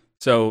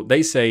 So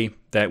they say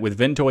that with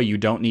Ventoy, you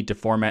don't need to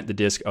format the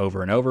disk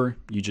over and over.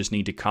 You just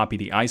need to copy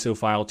the ISO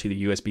file to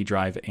the USB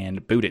drive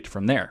and boot it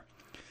from there.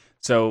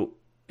 So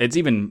it's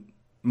even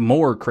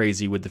more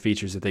crazy with the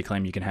features that they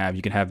claim you can have.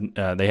 You can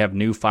have they have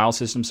new file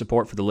system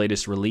support for the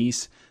latest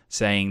release,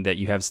 saying that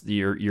you have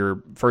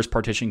your first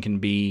partition can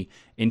be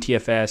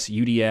NTFS,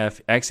 UDF,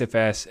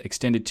 XFS,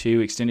 Extended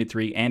 2, Extended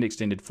 3, and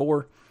Extended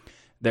 4.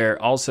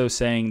 They're also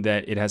saying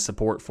that it has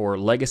support for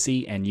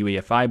legacy and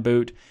UEFI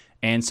boot,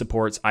 and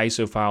supports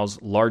ISO files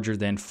larger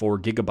than 4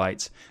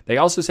 gigabytes. They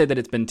also say that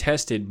it's been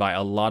tested by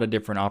a lot of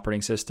different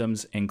operating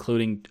systems,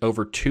 including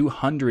over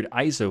 200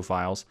 ISO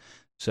files.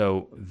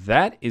 So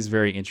that is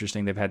very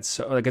interesting. They've had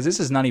because this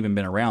has not even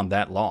been around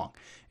that long.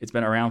 It's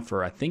been around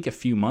for, I think, a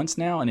few months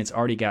now, and it's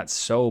already got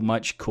so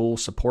much cool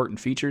support and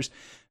features.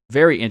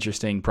 Very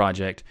interesting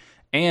project.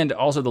 And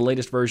also the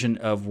latest version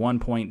of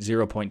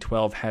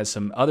 1.0.12 has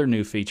some other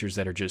new features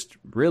that are just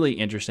really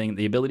interesting.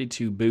 The ability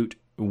to boot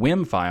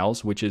WIM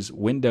files, which is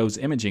Windows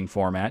Imaging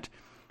Format.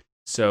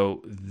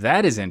 So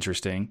that is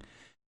interesting.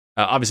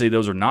 Obviously,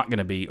 those are not going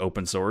to be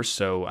open source,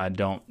 so I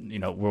don't,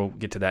 we'll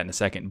get to that in a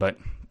second. But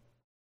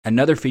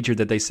another feature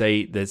that they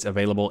say that's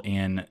available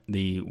in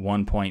the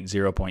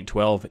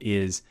 1.0.12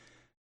 is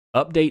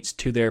updates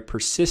to their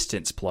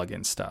persistence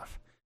plugin stuff,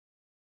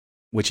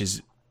 which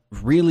is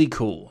really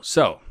cool.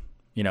 So,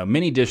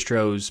 many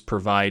distros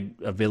provide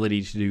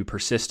ability to do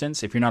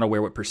persistence. If you're not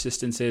aware what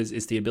persistence is,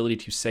 it's the ability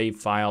to save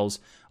files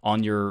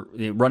on your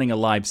running a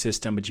live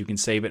system, but you can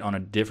save it on a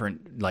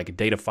different, like a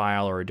data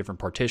file or a different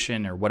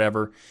partition or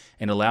whatever,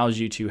 and allows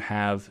you to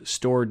have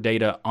stored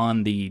data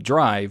on the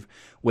drive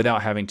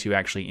without having to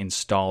actually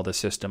install the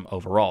system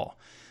overall.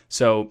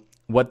 So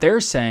what they're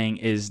saying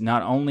is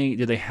not only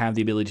do they have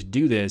the ability to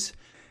do this,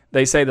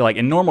 they say that like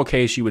in normal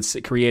case, you would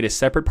create a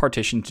separate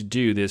partition to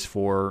do this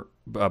for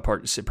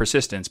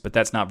persistence, but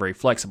that's not very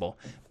flexible.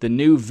 The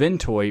new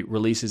Ventoy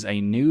releases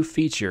a new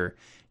feature.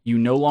 You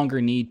no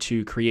longer need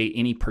to create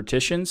any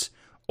partitions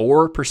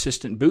or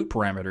persistent boot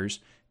parameters.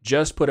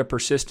 Just put a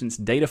persistence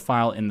data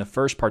file in the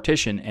first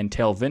partition and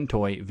tell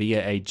Ventoy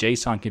via a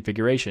JSON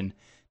configuration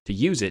to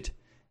use it,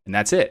 and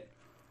that's it.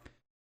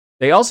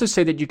 They also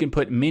say that you can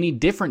put many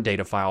different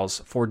data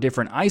files for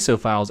different ISO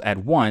files at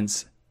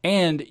once,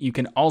 and you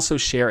can also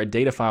share a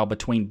data file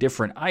between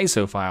different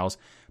ISO files,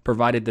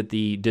 provided that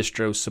the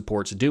distro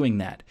supports doing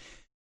that.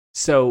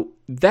 So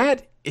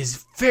that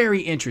is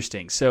very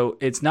interesting. So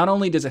it's not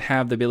only does it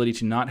have the ability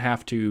to not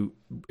have to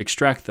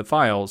extract the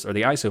files or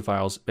the ISO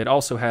files, it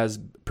also has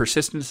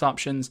persistence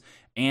options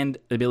and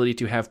the ability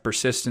to have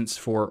persistence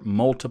for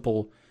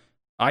multiple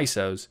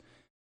ISOs.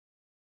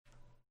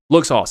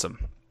 Looks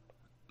awesome.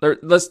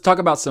 Let's talk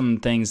about some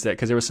things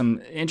because there were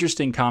some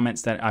interesting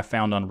comments that I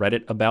found on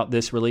Reddit about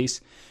this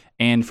release,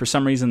 and for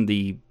some reason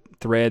the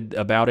thread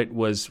about it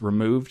was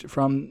removed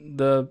from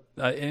the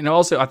and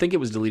also I think it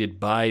was deleted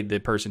by the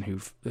person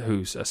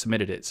who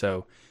submitted it,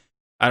 so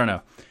I don't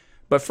know.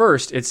 But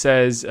first it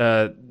says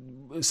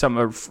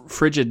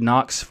Frigid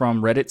Knox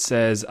from Reddit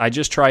says, I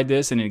just tried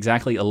this, and in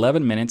exactly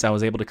 11 minutes I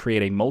was able to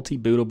create a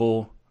multi-boot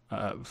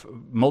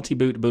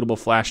bootable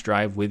flash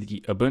drive with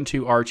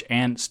Ubuntu Arch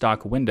and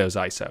stock Windows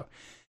ISO.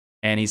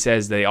 And he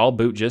says they all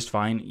boot just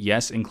fine,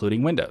 yes,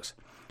 including Windows.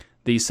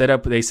 They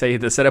say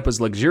the setup is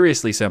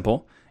luxuriously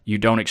simple. You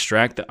don't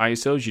extract the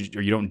ISOs,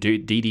 you don't do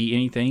DD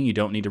anything. You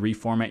don't need to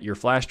reformat your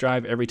flash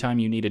drive. Every time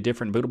you need a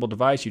different bootable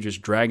device, you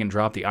just drag and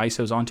drop the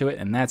ISOs onto it,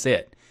 and that's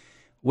it.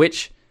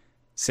 Which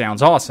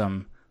sounds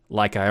awesome,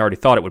 like I already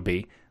thought it would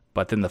be.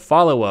 But then the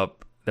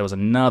follow-up, there was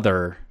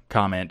another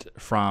comment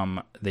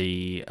from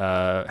the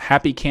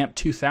Happy Camp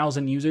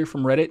 2000 user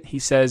from Reddit. He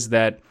says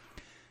that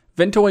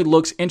Ventoy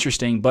looks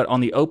interesting, but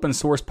on the open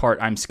source part,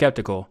 I'm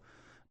skeptical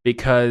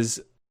because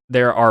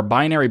there are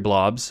binary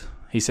blobs.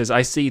 He says,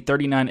 I see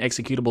 39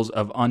 executables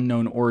of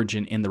unknown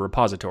origin in the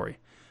repository.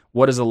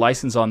 What is the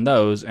license on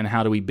those, and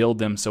how do we build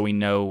them so we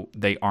know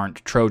they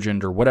aren't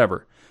Trojaned or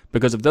whatever?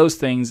 Because of those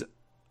things,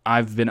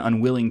 I've been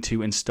unwilling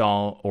to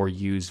install or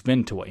use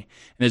Ventoy. And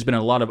there's been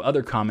a lot of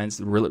other comments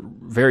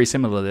very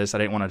similar to this. I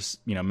didn't want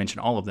to mention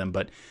all of them,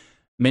 but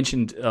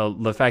mentioned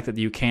the fact that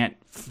you can't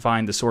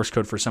find the source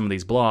code for some of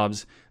these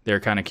blobs.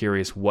 They're kind of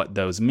curious what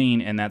those mean,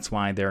 and that's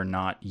why they're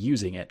not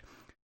using it.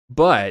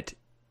 But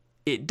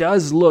it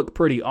does look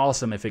pretty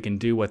awesome if it can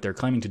do what they're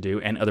claiming to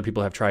do, and other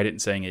people have tried it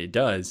and saying it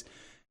does.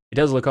 It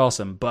does look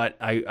awesome, but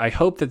I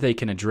hope that they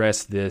can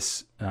address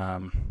this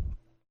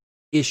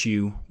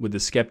issue with the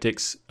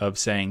skeptics of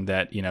saying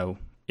that,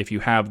 if you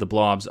have the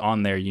blobs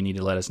on there, you need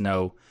to let us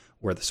know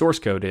where the source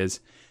code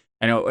is.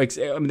 I know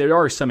there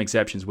are some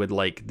exceptions with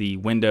like the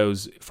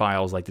Windows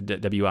files, like the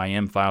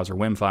WIM files or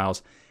WIM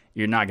files.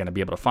 You're not going to be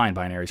able to find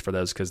binaries for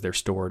those because they're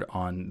stored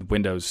on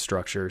Windows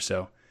structure.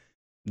 So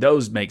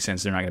those make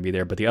sense. They're not going to be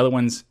there. But the other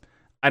ones,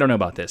 I don't know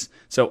about this.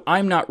 So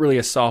I'm not really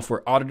a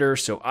software auditor,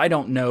 so I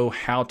don't know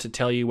how to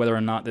tell you whether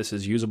or not this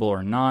is usable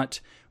or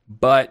not.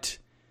 But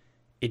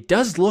it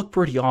does look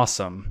pretty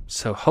awesome.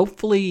 So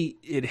hopefully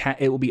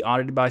it will be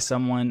audited by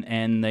someone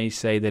and they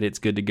say that it's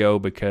good to go,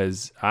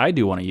 because I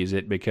do want to use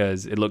it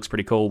because it looks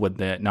pretty cool with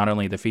not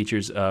only the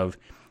features of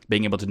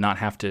being able to not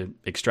have to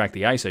extract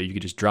the ISO, you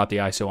could just drop the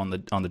ISO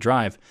on the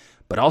drive,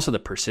 but also the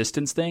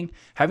persistence thing.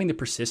 Having the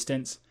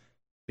persistence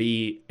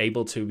be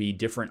able to be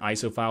different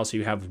ISO files, so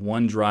you have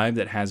one drive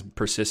that has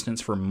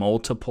persistence for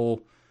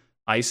multiple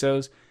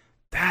ISOs,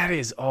 that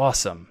is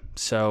awesome.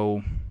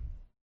 So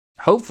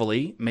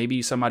hopefully,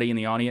 maybe somebody in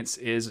the audience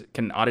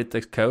can audit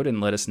the code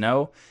and let us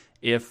know.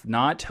 If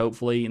not,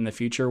 hopefully in the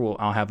future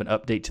I'll have an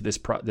update to this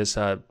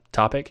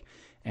topic,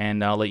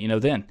 and I'll let you know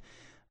then.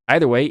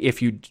 Either way,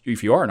 if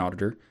you are an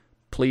auditor,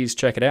 please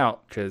check it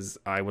out because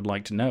I would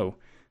like to know.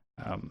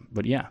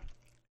 But yeah,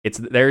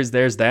 there's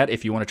that.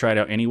 If you want to try it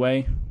out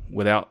anyway,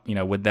 without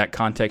with that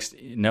context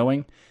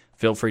knowing,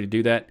 feel free to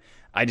do that.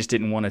 I just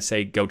didn't want to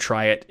say go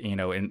try it,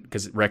 and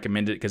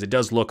recommend it because it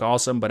does look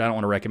awesome, but I don't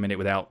want to recommend it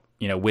without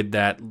with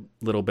that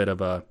little bit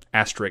of a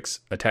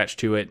asterisk attached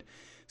to it.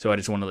 So I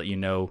just want to let you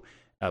know,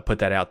 put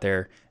that out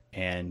there,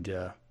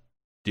 and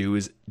do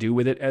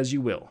with it as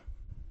you will.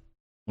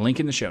 Link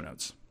in the show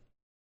notes.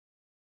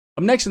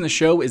 Up next in the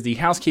show is the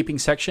housekeeping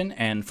section,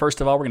 and first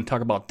of all, we're going to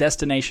talk about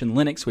Destination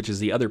Linux, which is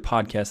the other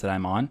podcast that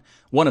I'm on.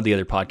 One of the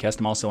other podcasts.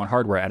 I'm also on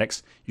Hardware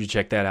Addicts. You should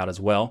check that out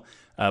as well.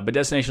 But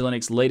Destination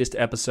Linux latest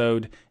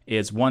episode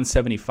is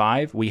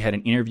 175. We had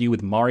an interview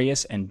with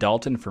Marius and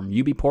Dalton from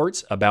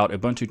UbiPorts about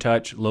Ubuntu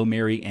Touch,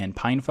 Lomiri, and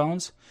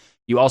PinePhones.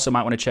 You also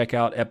might want to check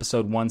out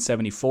episode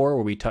 174,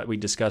 where we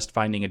discussed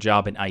finding a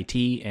job in IT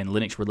and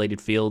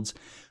Linux-related fields.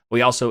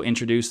 We also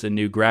introduced the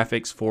new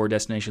graphics for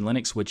Destination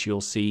Linux, which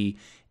you'll see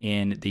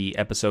in the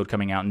episode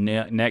coming out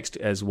next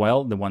as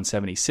well, the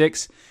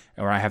 176,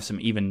 where I have some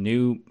even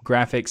new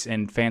graphics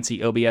and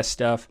fancy OBS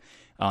stuff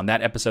on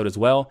that episode as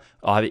well.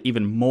 I'll have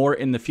even more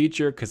in the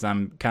future because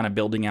I'm kind of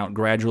building out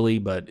gradually,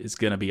 but it's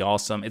going to be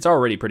awesome. It's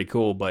already pretty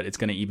cool, but it's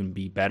going to even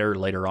be better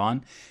later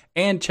on.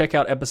 And check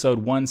out episode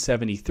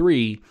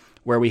 173,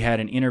 where we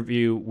had an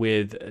interview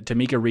with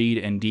Tamika Reed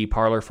and Dee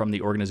Parler from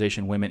the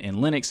organization Women in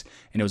Linux,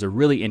 and it was a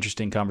really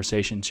interesting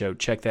conversation, so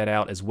check that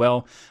out as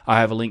well. I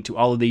have a link to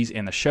all of these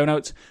in the show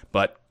notes,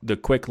 but the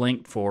quick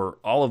link for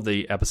all of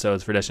the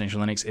episodes for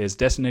Destination Linux is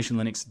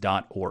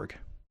destinationlinux.org.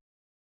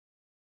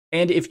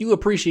 And if you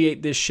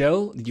appreciate this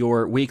show,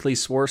 your weekly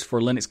source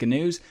for Linux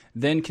news,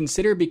 then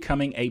consider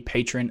becoming a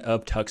patron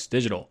of Tux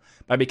Digital.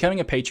 By becoming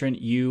a patron,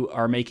 you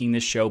are making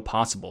this show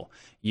possible.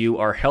 You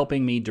are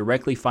helping me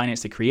directly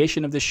finance the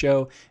creation of this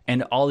show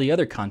and all the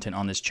other content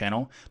on this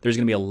channel. There's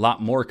going to be a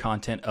lot more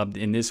content up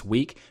in this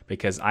week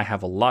because I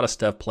have a lot of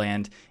stuff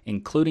planned,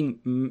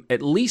 including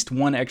at least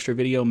one extra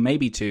video,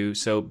 maybe two.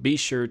 So be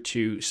sure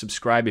to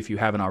subscribe if you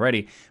haven't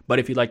already. But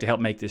if you'd like to help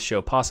make this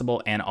show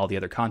possible and all the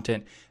other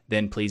content,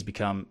 then please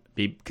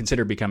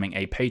consider becoming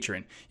a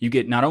patron. You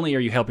get, not only are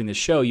you helping the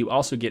show, you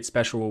also get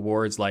special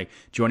rewards like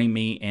joining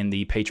me in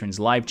the patrons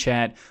live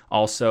chat.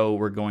 Also,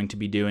 we're going to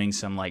be doing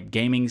some like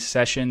gaming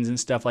sessions and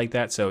stuff like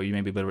that, so you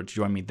may be able to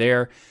join me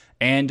there.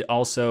 And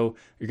also,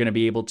 you're going to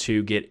be able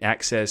to get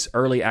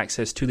early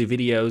access to the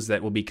videos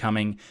that will be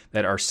coming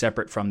that are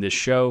separate from this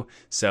show.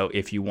 So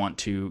if you want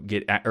to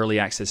get early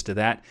access to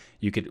that,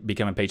 you could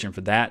become a patron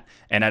for that.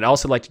 And I'd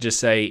also like to just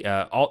say,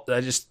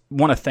 I just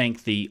want to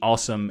thank the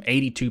awesome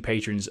 82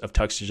 patrons of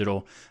Tux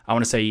Digital. I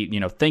want to say,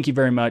 thank you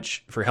very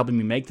much for helping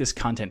me make this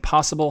content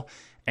possible.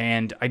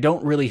 And I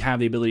don't really have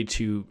the ability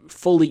to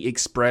fully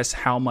express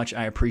how much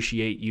I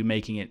appreciate you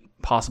making it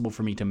possible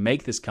for me to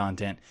make this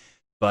content.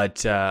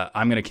 But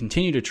I'm going to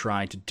continue to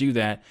try to do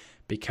that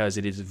because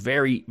it is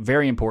very,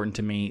 very important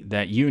to me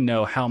that you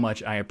know how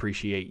much I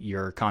appreciate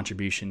your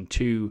contribution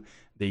to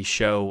the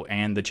show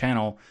and the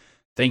channel.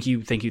 Thank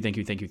you, thank you, thank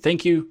you, thank you,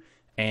 thank you.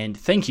 And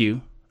thank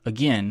you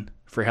again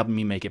for helping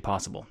me make it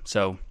possible.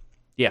 So,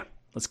 yeah,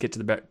 let's get to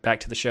the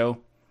back to the show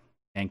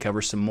and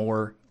cover some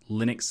more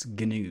Linux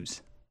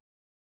news.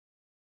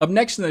 Up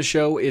next in the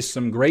show is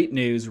some great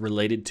news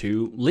related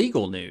to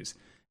legal news.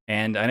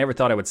 And I never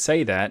thought I would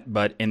say that,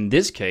 but in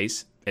this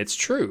case, it's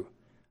true.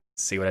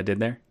 See what I did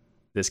there?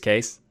 This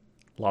case?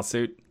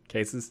 Lawsuit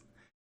cases?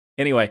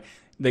 Anyway,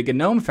 the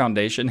GNOME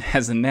Foundation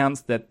has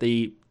announced that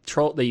the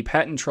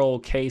patent troll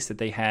case that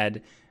they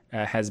had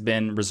has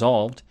been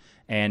resolved,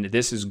 and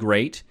this is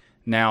great.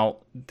 Now,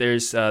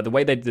 there's the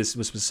way that this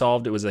was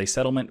solved, it was a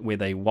settlement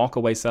with a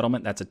walkaway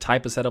settlement. That's a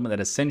type of settlement that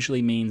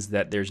essentially means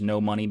that there's no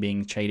money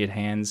being traded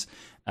hands,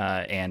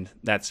 and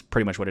that's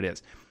pretty much what it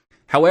is.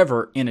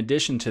 However, in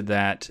addition to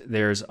that,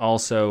 there's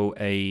also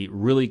a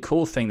really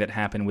cool thing that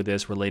happened with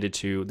this related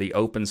to the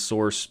open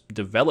source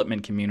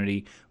development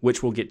community,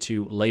 which we'll get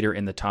to later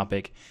in the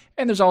topic.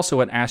 And there's also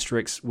an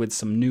asterisk with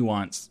some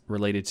nuance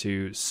related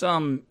to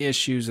some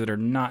issues that are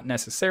not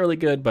necessarily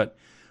good, but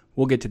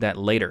we'll get to that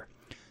later.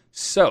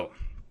 So,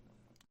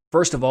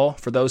 first of all,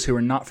 for those who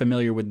are not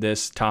familiar with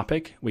this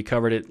topic, we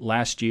covered it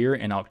last year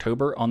in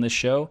October on this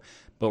show.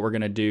 But we're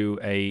going to do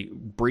a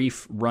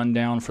brief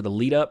rundown for the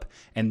lead up,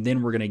 and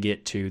then we're going to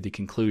get to the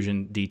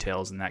conclusion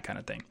details and that kind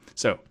of thing.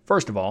 So,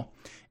 first of all,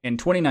 in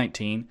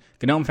 2019,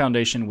 GNOME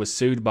Foundation was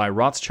sued by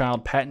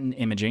Rothschild Patent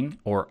Imaging,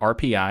 or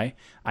RPI.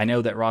 I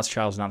know that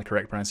Rothschild is not the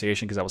correct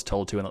pronunciation because I was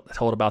told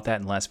about that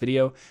in the last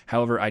video.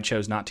 However, I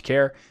chose not to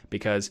care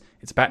because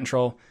it's a patent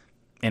troll,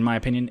 in my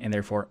opinion, and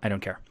therefore I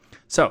don't care.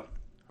 So,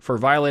 for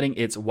violating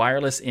its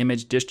wireless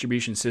image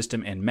distribution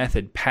system and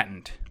method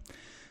patent.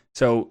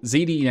 So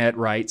ZDNet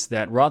writes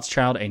that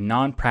Rothschild, a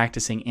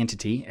non-practicing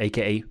entity,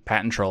 aka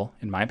patent troll,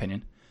 in my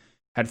opinion,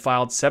 had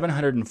filed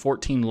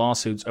 714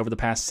 lawsuits over the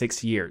past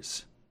 6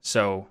 years.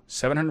 So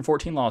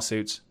 714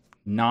 lawsuits,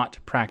 not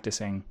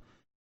practicing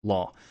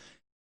law.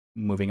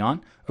 Moving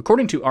on.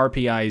 According to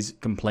RPI's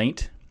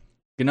complaint,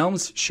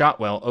 GNOME's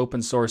Shotwell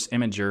open source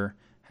imager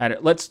had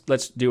it. Let's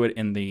do it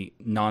in the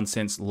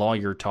nonsense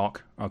lawyer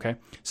talk. Okay.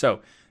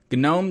 So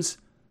GNOME's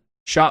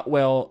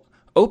Shotwell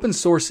open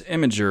source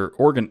image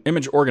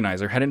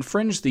organizer had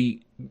infringed the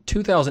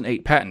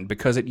 2008 patent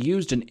because it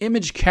used an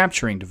image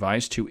capturing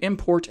device to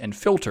import and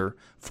filter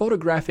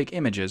photographic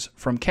images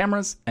from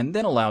cameras and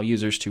then allow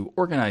users to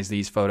organize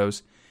these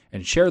photos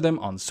and share them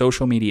on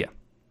social media.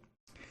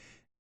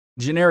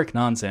 Generic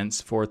nonsense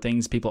for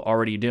things people are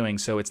already doing,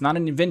 so it's not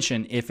an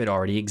invention if it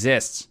already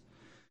exists.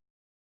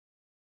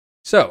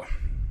 So,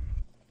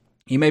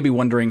 you may be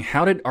wondering,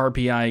 how did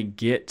RPI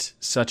get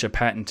such a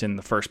patent in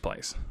the first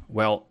place?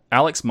 Well,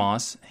 Alex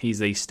Moss,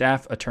 he's a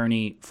staff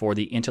attorney for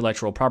the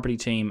intellectual property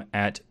team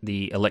at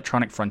the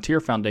Electronic Frontier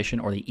Foundation,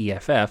 or the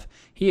EFF.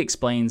 He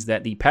explains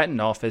that the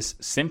patent office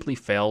simply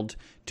failed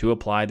to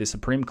apply the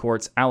Supreme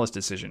Court's Alice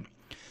decision.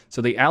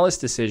 So the Alice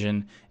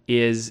decision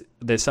is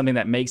something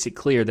that makes it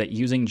clear that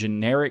using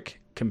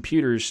generic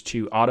computers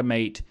to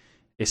automate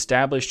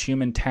established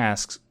human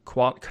tasks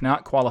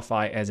cannot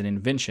qualify as an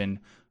invention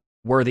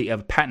worthy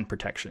of patent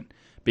protection.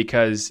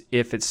 Because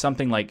if it's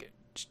something like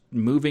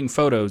moving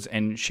photos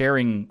and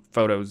sharing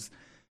photos,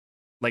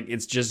 like,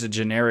 it's just a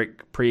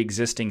generic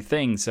pre-existing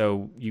thing,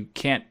 so you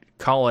can't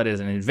call it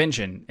as an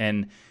invention.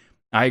 And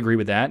I agree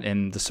with that,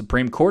 and the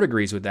Supreme Court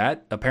agrees with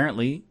that.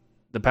 Apparently,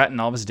 the patent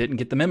office didn't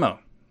get the memo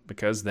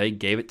because they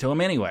gave it to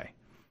them anyway.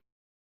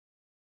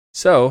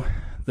 So,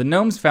 the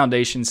GNOME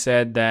Foundation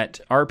said that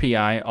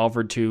RPI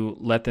offered to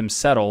let them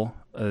settle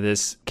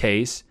this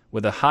case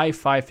with a high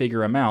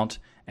five-figure amount,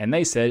 and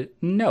they said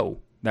no.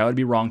 That would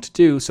be wrong to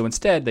do, so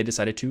instead they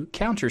decided to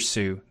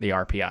countersue the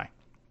RPI.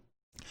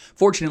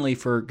 Fortunately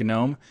for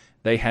GNOME,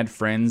 They had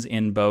friends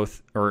in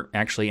both, or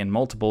actually in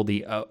multiple,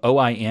 the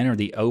OIN, or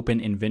the Open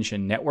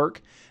Invention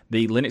Network.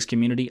 The Linux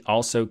community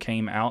also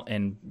came out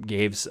and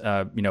gave,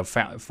 funded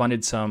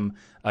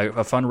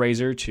a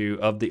fundraiser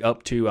up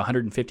to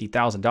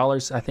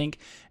 $150,000, I think.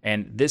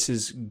 And this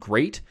is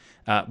great.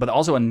 But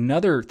also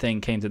another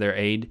thing came to their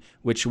aid,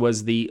 which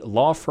was the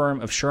law firm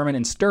of Sherman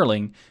and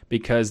Sterling,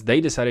 because they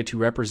decided to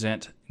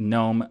represent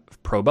GNOME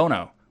pro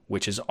bono,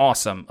 which is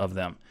awesome of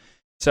them.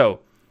 So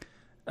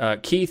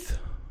Keith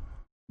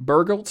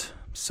Burgelt,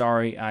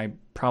 sorry, I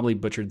probably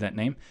butchered that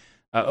name,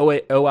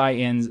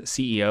 OIN's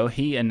CEO,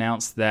 he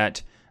announced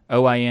that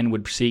OIN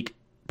would seek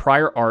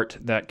prior art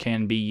that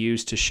can be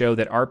used to show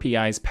that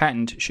RPI's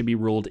patent should be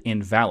ruled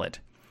invalid.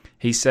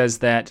 He says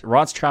that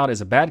Rothschild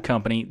is a bad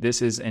company.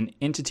 This is an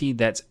entity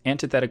that's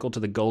antithetical to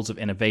the goals of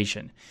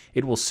innovation.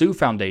 It will sue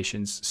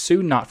foundations,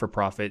 sue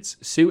not-for-profits,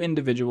 sue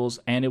individuals,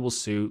 and it will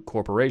sue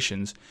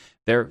corporations.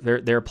 Their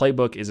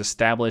playbook is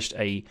established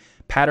a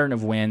pattern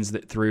of wins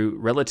that through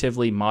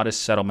relatively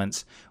modest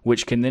settlements,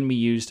 which can then be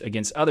used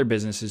against other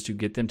businesses to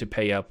get them to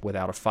pay up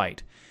without a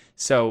fight.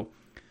 So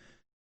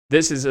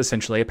this is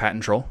essentially a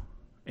patent troll,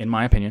 in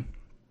my opinion.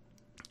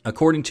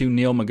 According to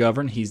Neil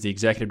McGovern, he's the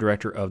executive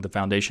director of the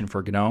Foundation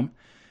for GNOME.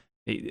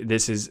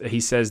 He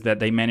says that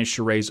they managed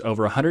to raise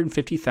over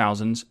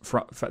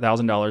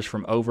 $150,000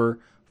 from over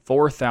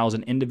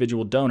 4,000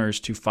 individual donors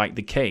to fight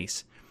the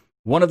case.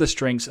 One of the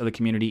strengths of the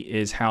community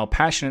is how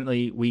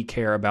passionately we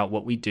care about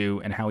what we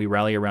do and how we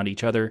rally around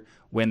each other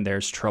when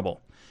there's trouble.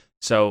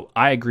 So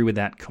I agree with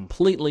that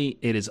completely.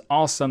 It is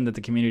awesome that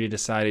the community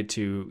decided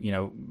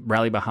to,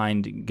 rally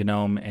behind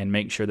GNOME and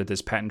make sure that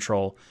this patent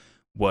troll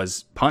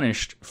was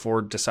punished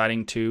for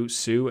deciding to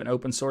sue an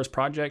open source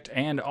project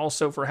and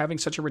also for having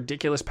such a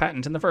ridiculous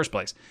patent in the first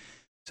place.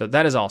 So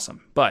that is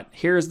awesome. But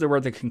here's where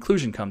the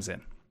conclusion comes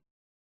in.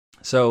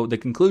 So the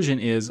conclusion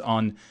is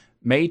on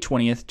May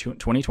 20th,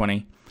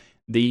 2020,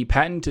 the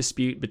patent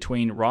dispute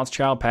between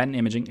Rothschild Patent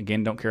Imaging,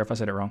 again, don't care if I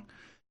said it wrong,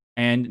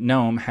 and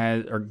GNOME,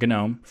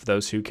 for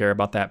those who care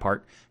about that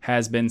part,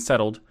 has been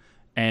settled.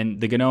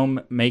 And the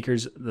GNOME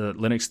makers, the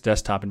Linux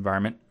desktop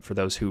environment, for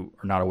those who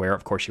are not aware,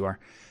 of course you are,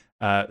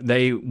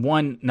 they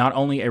won not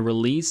only a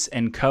release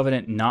and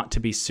covenant not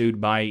to be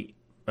sued by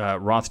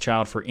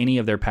Rothschild for any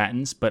of their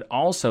patents, but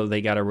also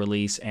they got a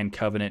release and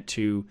covenant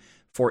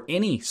for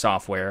any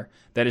software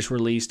that is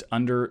released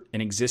under an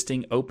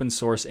existing open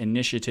source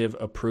initiative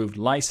approved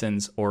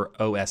license, or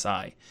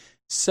OSI.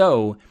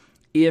 So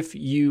if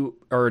you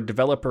are a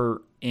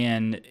developer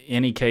in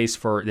any case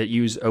that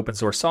use open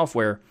source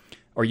software,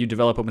 or you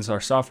develop open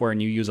source software and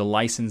you use a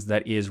license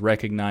that is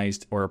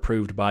recognized or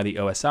approved by the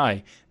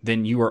OSI,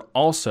 then you are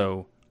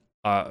also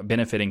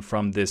benefiting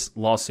from this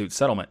lawsuit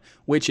settlement,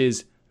 which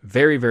is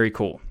very, very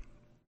cool.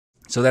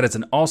 So that is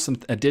an awesome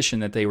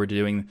addition that they were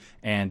doing,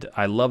 and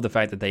I love the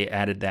fact that they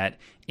added that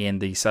in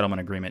the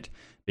settlement agreement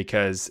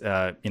because,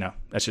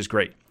 that's just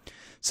great.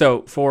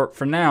 So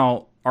for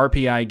now,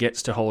 RPI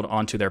gets to hold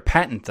onto their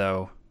patent,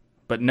 though,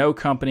 but no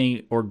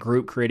company or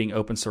group creating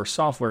open source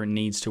software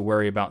needs to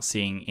worry about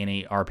seeing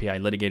any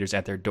RPI litigators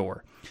at their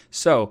door.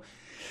 So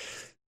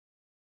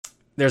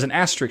there's an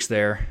asterisk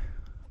there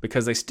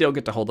because they still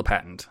get to hold the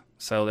patent.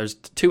 So there's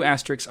two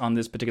asterisks on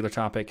this particular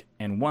topic,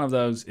 and one of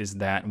those is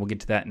that, and we'll get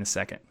to that in a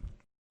second.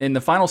 In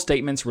the final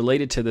statements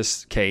related to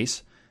this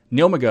case,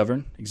 Neil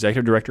McGovern,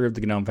 executive director of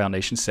the GNOME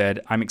Foundation, said,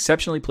 "I'm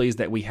exceptionally pleased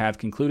that we have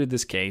concluded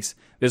this case.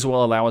 This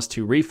will allow us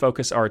to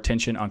refocus our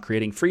attention on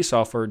creating free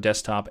software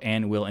desktop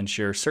and will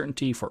ensure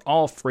certainty for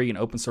all free and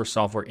open source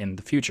software in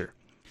the future."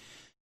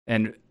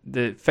 And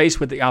faced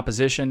with the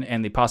opposition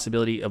and the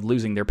possibility of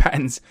losing their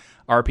patents,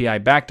 RPI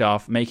backed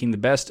off, making the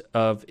best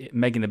of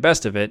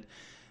it.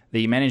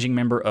 The managing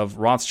member of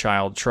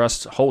Rothschild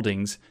Trust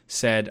Holdings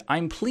said,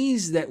 "I'm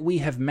pleased that we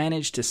have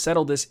managed to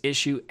settle this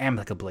issue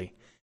amicably.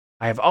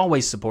 I have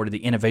always supported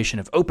the innovation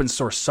of open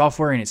source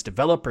software and its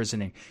developers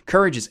and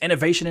encourages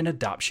innovation and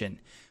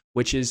adoption,"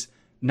 which is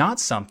not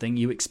something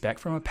you expect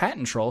from a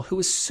patent troll who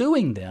is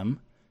suing them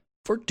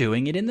for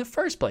doing it in the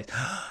first place.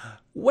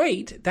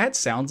 Wait, that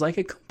sounds like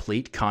a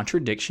complete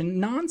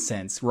contradiction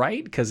nonsense,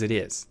 right? Because it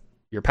is.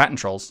 You're patent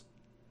trolls,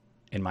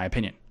 in my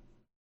opinion.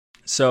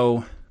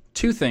 So,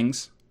 two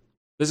things.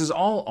 This is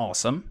all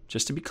awesome.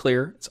 Just to be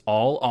clear, it's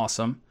all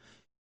awesome.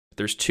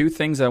 There's two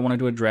things that I wanted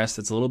to address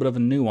that's a little bit of a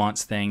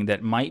nuance thing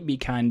that might be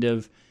kind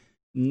of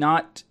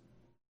not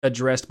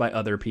addressed by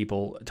other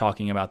people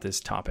talking about this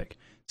topic.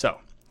 So,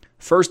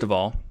 first of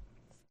all,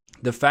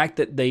 the fact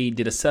that they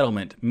did a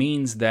settlement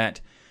means that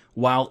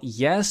while,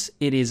 yes,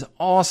 it is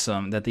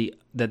awesome that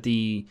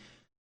the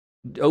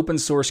open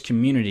source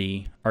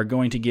community are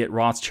going to get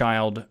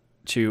Rothschild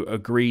to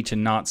agree to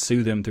not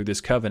sue them through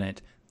this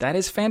covenant, that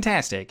is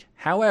fantastic.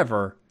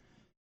 However,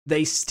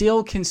 they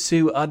still can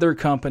sue other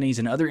companies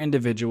and other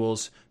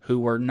individuals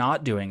who are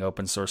not doing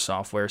open source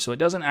software. So it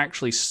doesn't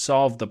actually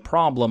solve the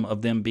problem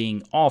of them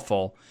being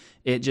awful.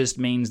 It just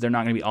means they're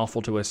not going to be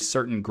awful to a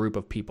certain group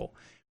of people.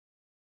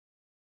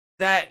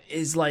 That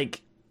is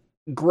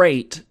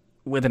great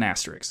with an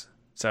asterisk.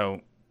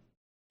 So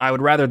I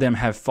would rather them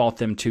have fought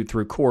them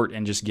through court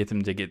and just get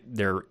them to get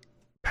their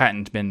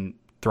patent been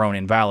thrown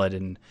invalid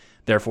and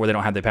therefore they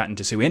don't have the patent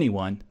to sue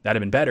anyone.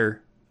 That'd have been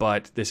better,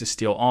 but this is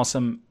still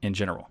awesome in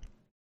general.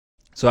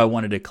 So I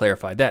wanted to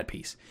clarify that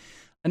piece.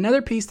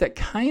 Another piece that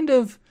kind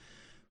of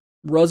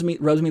rubs me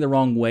the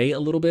wrong way a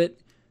little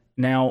bit.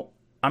 Now,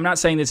 I'm not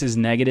saying this is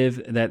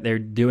negative, that they're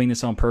doing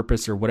this on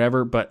purpose or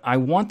whatever, but I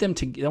want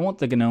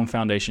the GNOME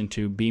Foundation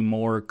to be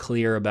more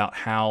clear about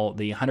how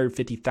the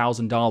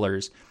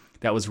 $150,000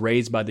 that was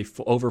raised by the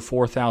over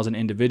 4,000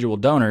 individual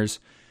donors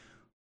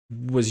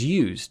was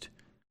used.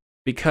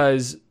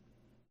 Because,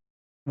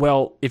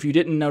 well, if you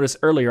didn't notice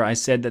earlier, I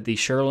said that the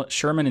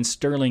Sherman and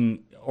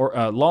Sterling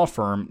law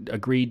firm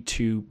agreed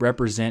to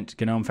represent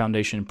GNOME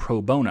Foundation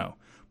pro bono.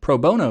 Pro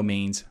bono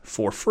means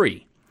for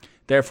free.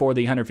 Therefore,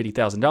 the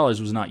 $150,000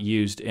 was not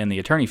used in the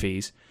attorney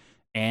fees,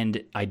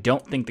 and I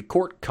don't think the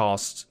court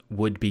costs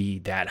would be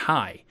that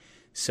high.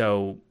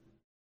 So,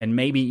 and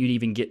maybe you'd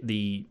even get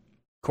the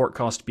court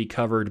cost to be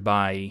covered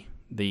by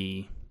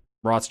the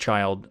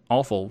Rothschild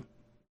awful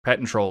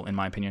patent troll, in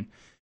my opinion.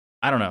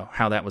 I don't know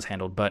how that was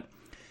handled, but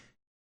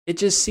it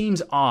just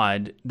seems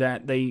odd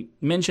that they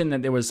mentioned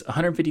that there was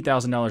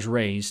 $150,000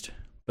 raised,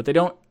 but they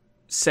don't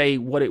say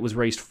what it was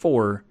raised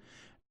for.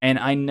 And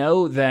I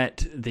know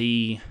that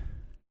they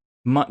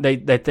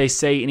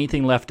say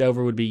anything left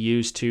over would be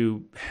used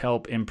to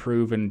help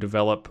improve and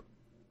develop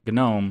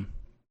GNOME,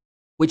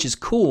 which is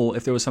cool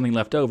if there was something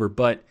left over.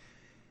 But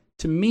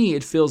to me,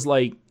 it feels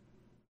like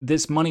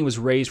this money was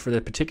raised for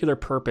the particular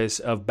purpose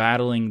of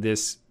battling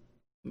this,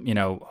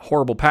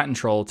 horrible patent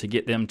troll to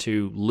get them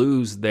to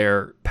lose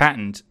their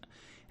patent,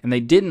 and they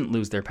didn't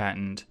lose their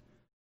patent.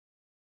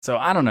 So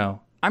I don't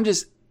know.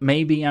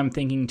 Maybe I'm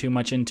thinking too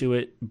much into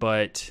it,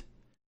 but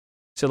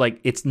so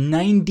it's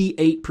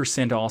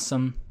 98%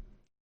 awesome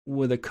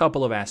with a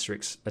couple of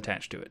asterisks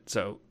attached to it.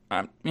 So,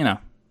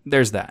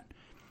 there's that.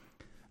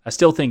 I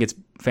still think it's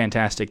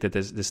fantastic that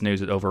this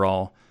news is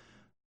overall,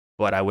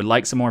 but I would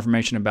like some more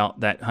information about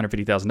that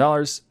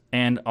 $150,000.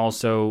 And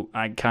also,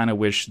 I kind of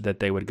wish that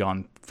they would have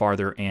gone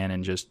farther in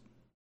and just,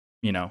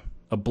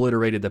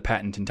 obliterated the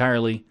patent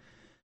entirely.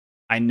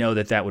 I know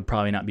that would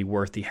probably not be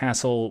worth the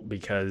hassle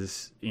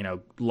because,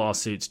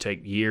 lawsuits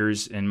take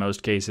years in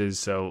most cases.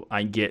 So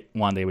I get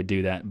why they would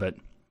do that. But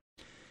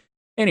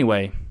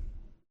anyway,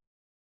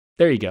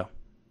 there you go.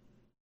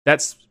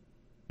 That's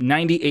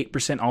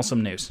 98%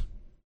 awesome news.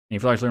 And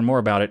if you'd like to learn more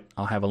about it,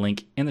 I'll have a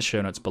link in the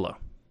show notes below.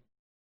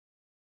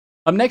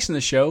 Up next in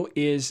the show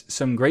is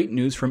some great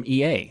news from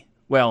EA.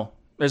 Well,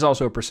 there's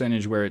also a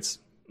percentage where it's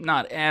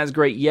not as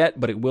great yet,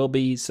 but it will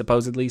be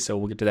supposedly, so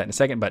we'll get to that in a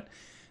second. But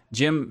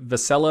Jim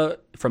Vasella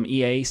from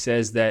EA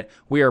says that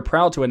we are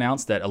proud to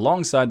announce that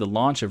alongside the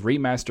launch of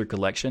Remastered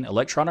Collection,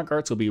 Electronic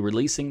Arts will be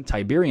releasing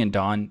Tiberian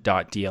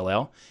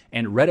Dawn.dll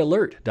and Red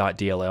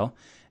Alert.dll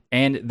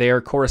and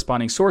their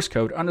corresponding source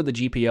code under the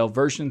GPL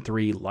version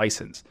 3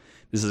 license.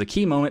 This is a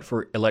key moment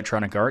for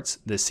Electronic Arts,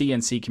 the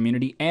CNC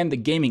community, and the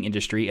gaming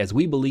industry, as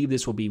we believe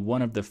this will be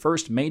one of the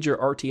first major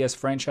RTS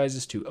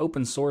franchises to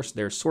open source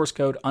their source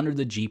code under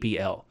the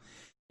GPL.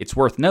 It's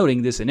worth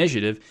noting this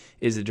initiative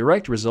is a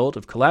direct result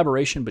of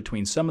collaboration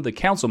between some of the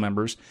council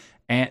members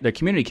and the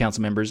community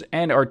council members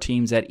and our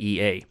teams at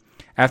EA.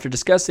 After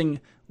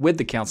discussing with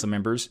the council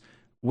members,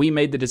 we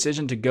made the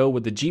decision to go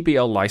with the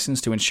GPL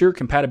license to ensure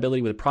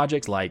compatibility with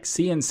projects like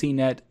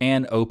CNCNet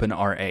and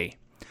OpenRA.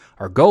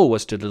 Our goal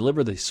was to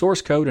deliver the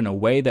source code in a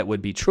way that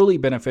would be truly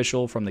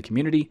beneficial from the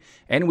community,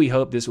 and we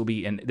hope this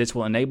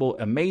will enable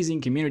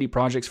amazing community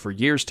projects for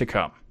years to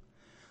come.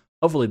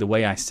 Hopefully the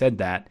way I said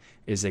that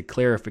is a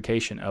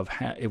clarification of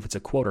if it's a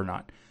quote or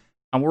not.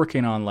 I'm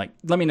working on let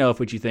me know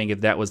what you think,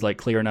 if that was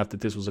clear enough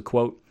that this was a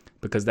quote,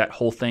 because that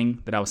whole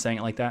thing that I was saying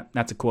it like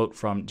that's a quote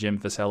from Jim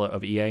Vasella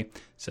of EA.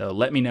 So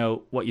let me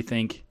know what you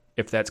think,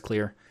 if that's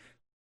clear,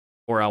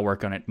 or I'll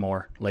work on it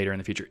more later in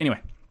the future. Anyway,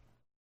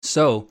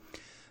 so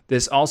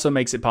this also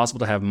makes it possible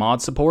to have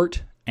mod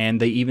support, and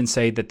they even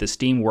say that the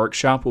Steam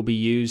Workshop will be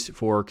used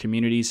for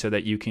communities so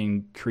that you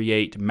can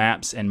create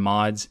maps and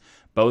mods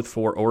both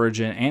for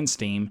Origin and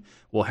Steam.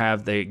 We'll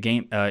have the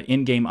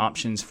in-game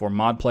options for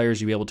mod players.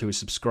 You'll be able to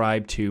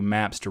subscribe to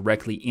maps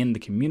directly in the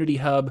community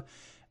hub,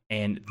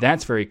 and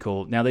that's very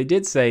cool. Now, they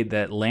did say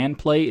that LAN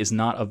play is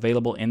not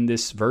available in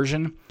this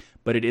version,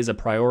 but it is a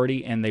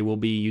priority, and they will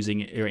be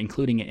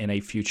including it in a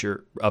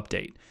future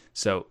update.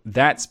 So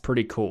that's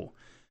pretty cool.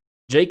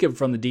 Jacob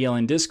from the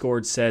DLN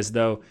Discord says,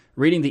 though,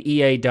 reading the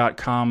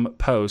EA.com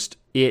post,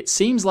 it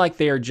seems like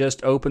they are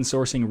just open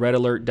sourcing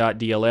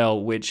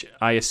redalert.dll, which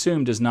I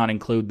assume does not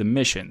include the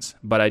missions.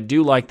 But I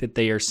do like that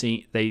they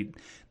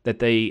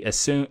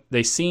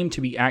seem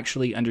to be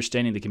actually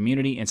understanding the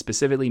community, and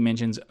specifically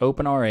mentions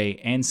OpenRA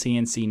and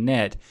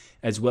CNCNet,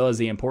 as well as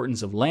the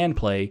importance of LAN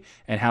play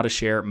and how to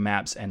share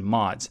maps and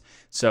mods.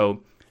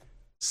 So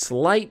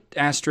slight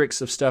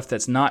asterisks of stuff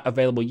that's not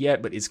available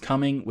yet, but is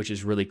coming, which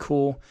is really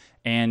cool.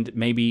 And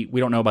maybe, we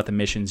don't know about the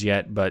missions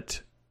yet,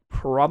 but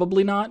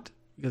probably not,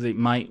 because they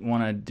might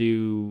want to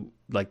do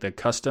the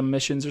custom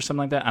missions or something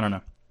like that. I don't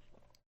know.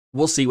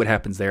 We'll see what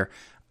happens there.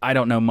 I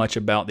don't know much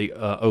about the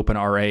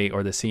OpenRA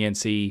or the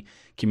CNC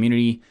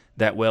community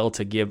that well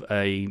to give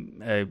a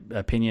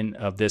opinion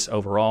of this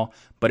overall,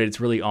 but it's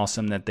really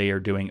awesome that they are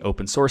doing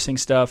open sourcing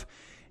stuff.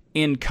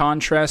 In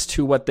contrast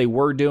to what they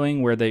were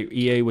doing, where the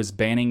EA was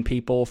banning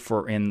people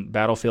in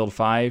Battlefield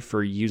 5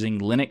 for using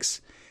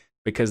Linux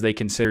because they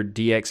considered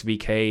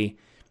DXVK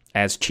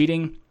as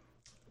cheating,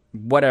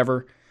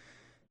 whatever.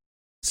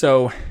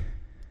 So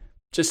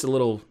just a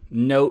little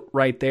note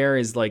right there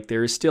is like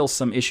there is still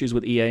some issues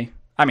with EA.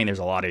 I mean, there's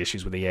a lot of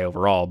issues with EA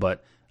overall,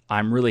 but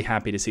I'm really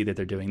happy to see that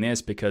they're doing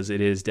this because it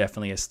is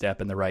definitely a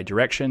step in the right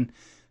direction.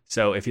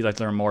 So if you'd like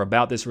to learn more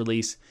about this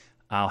release,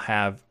 I'll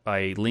have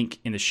a link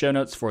in the show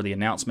notes for the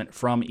announcement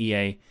from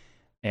EA,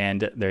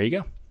 and there you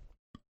go.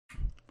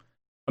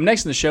 Up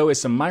next in the show is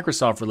some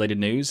Microsoft-related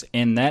news,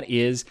 and that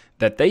is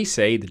that they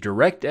say the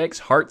DirectX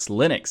hearts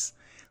Linux,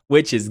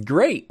 which is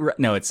great.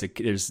 No,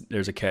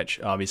 there's a catch.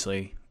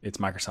 Obviously, it's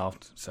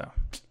Microsoft, so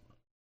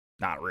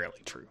not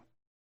really true.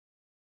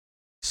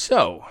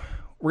 So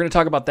we're going to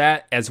talk about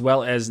that, as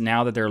well as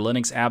now that there are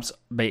Linux apps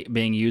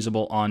being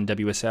usable on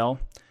WSL.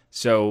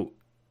 So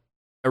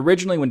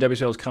originally, when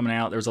WSL was coming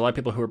out, there was a lot of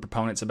people who were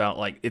proponents about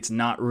like it's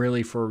not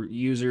really for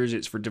users,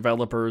 it's for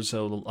developers.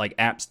 So like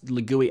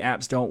GUI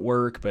apps don't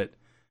work, but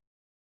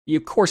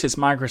of course it's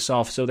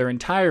Microsoft, so their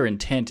entire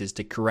intent is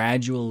to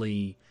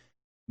gradually,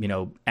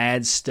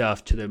 add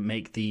stuff to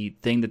make the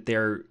thing that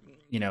they're,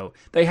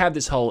 they have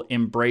this whole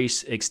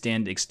embrace,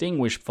 extend,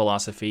 extinguish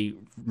philosophy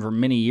for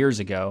many years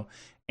ago,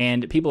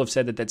 and people have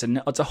said that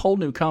it's a whole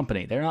new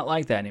company. They're not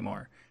like that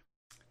anymore.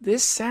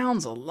 This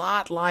sounds a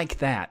lot like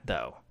that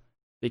though,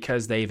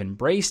 because they've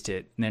embraced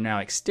it and they're now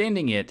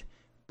extending it,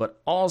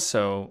 but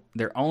also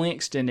they're only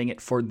extending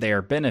it for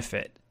their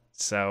benefit.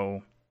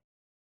 So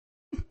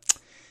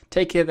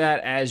take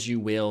that as you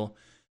will.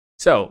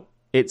 So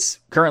it's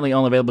currently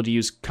only available to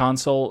use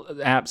console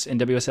apps in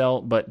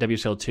WSL, but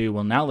WSL 2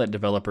 will now let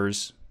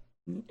developers,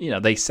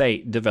 they say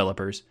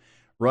developers,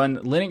 run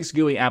Linux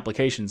GUI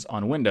applications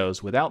on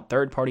Windows without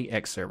third-party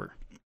X server.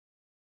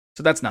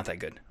 So that's not that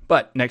good.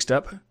 But next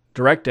up,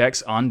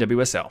 DirectX on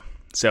WSL.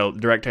 So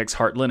DirectX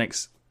heart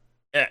Linux,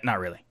 not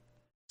really.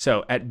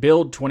 So at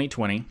Build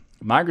 2020,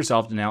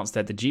 Microsoft announced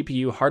that the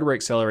GPU hardware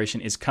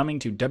acceleration is coming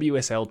to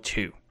WSL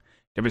 2.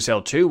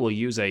 WSL 2 will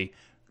use a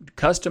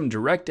custom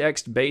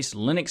DirectX-based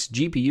Linux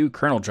GPU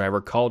kernel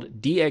driver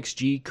called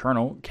DXG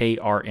kernel,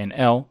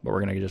 KRNL, but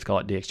we're going to just call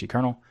it DXG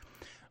kernel,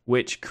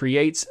 which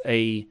creates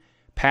a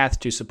path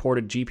to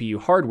supported GPU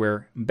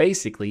hardware,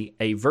 basically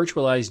a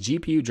virtualized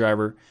GPU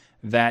driver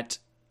that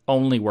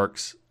only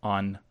works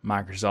on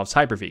Microsoft's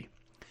Hyper-V.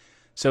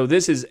 So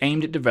this is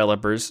aimed at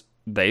developers,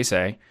 they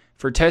say,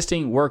 for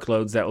testing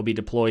workloads that will be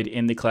deployed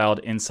in the cloud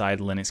inside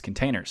Linux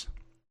containers.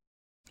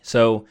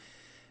 So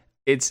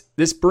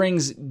this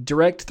brings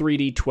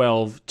Direct3D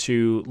 12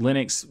 to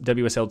Linux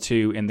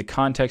WSL2 in the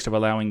context of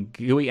allowing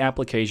GUI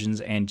applications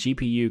and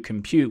GPU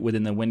compute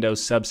within the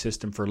Windows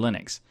subsystem for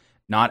Linux,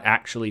 not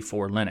actually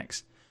for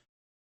Linux.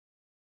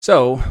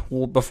 So,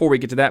 before we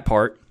get to that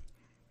part,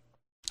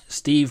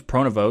 Steve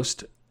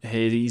Pronovost,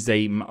 he's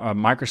a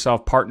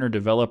Microsoft Partner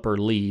Developer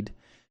Lead,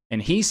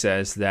 and he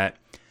says that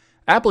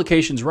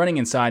applications running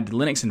inside the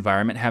Linux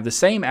environment have the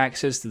same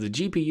access to the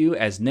GPU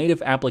as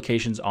native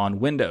applications on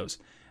Windows.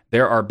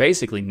 There are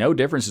basically no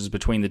differences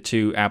between the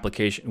two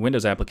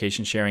Windows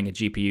applications sharing a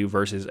GPU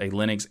versus a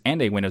Linux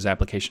and a Windows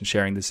application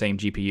sharing the same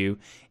GPU.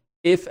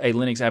 If a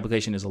Linux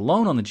application is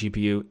alone on the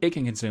GPU, it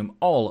can consume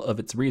all of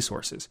its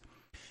resources.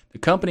 The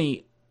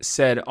company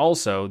said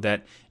also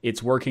that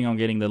it's working on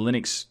getting the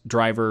Linux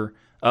driver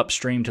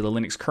upstream to the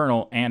Linux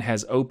kernel and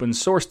has open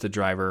sourced the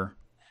driver,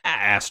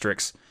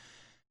 asterisk.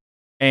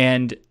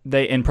 And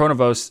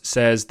Pronovost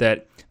says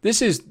that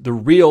this is the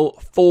real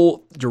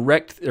full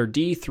direct or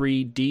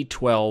D3,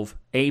 D12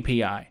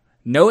 API.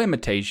 No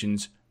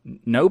imitations,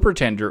 no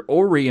pretender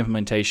or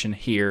reimplementation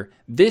here.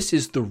 This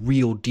is the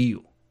real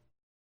deal.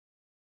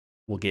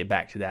 We'll get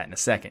back to that in a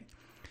second.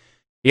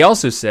 He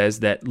also says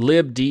that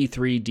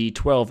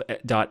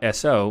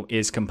libd3d12.so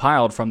is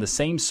compiled from the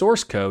same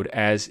source code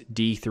as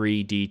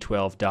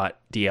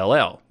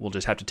d3d12.dll. We'll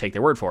just have to take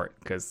their word for it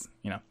because,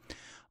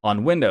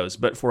 on Windows,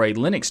 but for a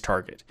Linux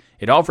target.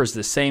 It offers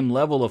the same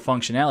level of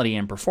functionality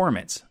and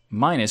performance,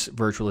 minus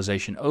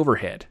virtualization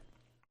overhead.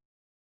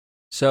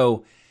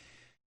 So,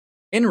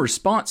 in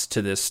response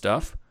to this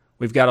stuff,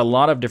 we've got a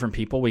lot of different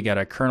people. We got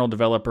a kernel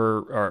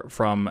developer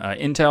from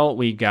Intel.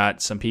 We got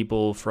some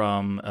people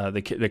from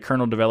the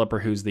kernel developer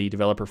who's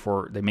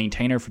the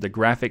maintainer for the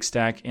graphics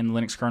stack in the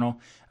Linux kernel,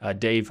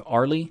 Dave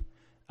Arley.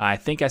 I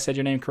think I said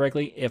your name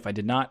correctly. If I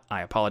did not,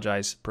 I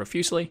apologize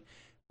profusely.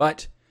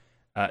 But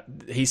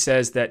he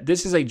says that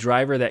this is a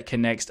driver that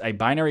connects a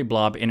binary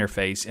blob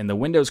interface in the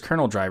Windows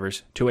kernel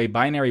drivers to a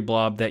binary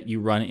blob that you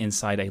run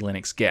inside a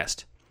Linux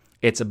guest.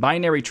 It's a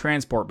binary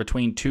transport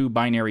between two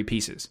binary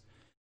pieces.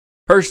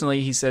 Personally,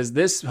 he says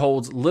this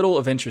holds little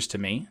of interest to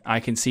me. I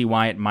can see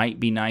why it might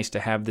be nice to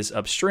have this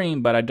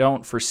upstream, but I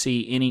don't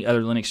foresee any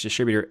other Linux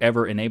distributor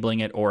ever enabling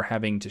it or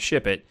having to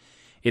ship it.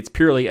 It's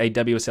purely a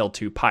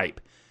WSL2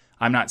 pipe.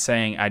 I'm not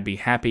saying I'd be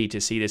happy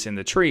to see this in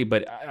the tree,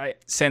 but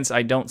since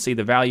I don't see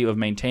the value of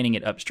maintaining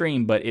it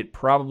upstream, but it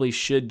probably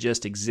should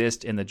just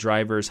exist in the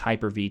driver's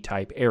Hyper-V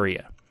type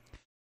area.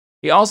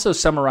 He also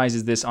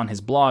summarizes this on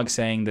his blog,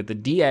 saying that the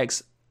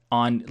DX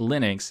on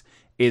Linux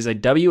is a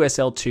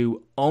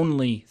WSL2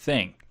 only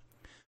thing.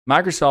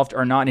 Microsoft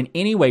are not in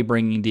any way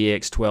bringing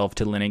DX12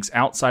 to Linux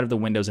outside of the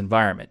Windows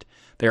environment.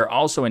 They are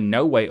also in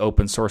no way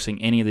open sourcing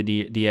any of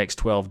the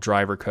DX12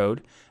 driver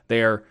code.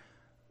 They are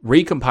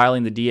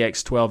recompiling the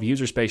DX12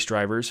 user space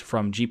drivers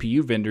from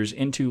GPU vendors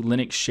into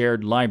Linux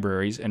shared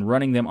libraries and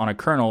running them on a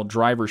kernel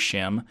driver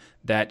shim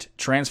that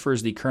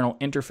transfers the kernel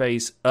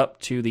interface up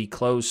to the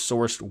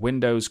closed-sourced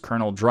Windows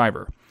kernel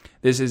driver.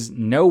 This is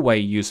no way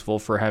useful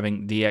for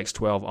having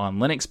DX12 on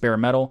Linux bare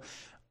metal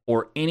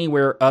or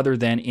anywhere other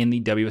than in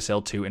the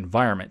WSL2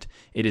 environment.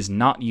 It is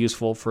not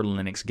useful for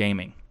Linux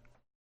gaming.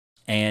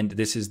 And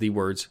this is the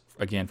words,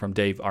 again, from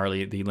Dave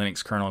Arley, the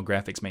Linux kernel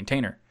graphics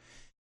maintainer.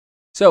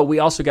 So we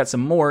also got some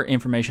more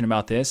information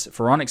about this.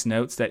 Phoronix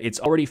notes that it's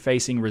already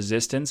facing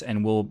resistance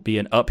and will be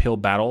an uphill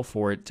battle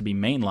for it to be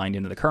mainlined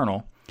into the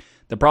kernel.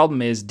 The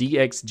problem is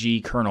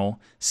DXG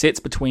kernel sits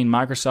between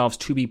Microsoft's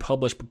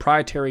to-be-published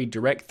proprietary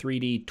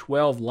DirectX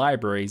 12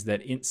 libraries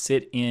that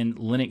sit in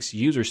Linux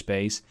user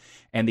space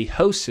and the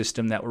host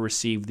system that will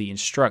receive the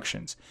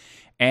instructions.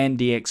 And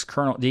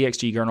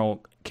DXG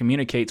kernel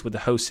communicates with the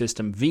host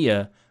system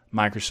via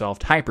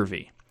Microsoft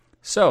Hyper-V.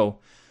 So,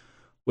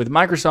 with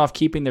Microsoft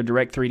keeping their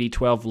DirectX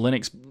 12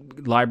 Linux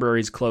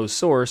libraries closed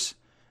source,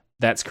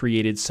 that's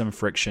created some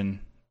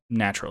friction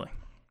naturally.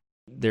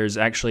 There's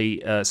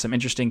actually some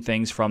interesting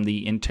things from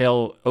the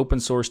Intel open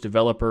source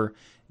developer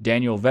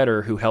Daniel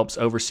Vetter, who helps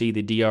oversee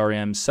the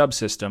DRM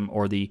subsystem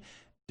or the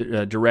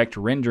Direct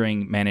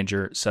Rendering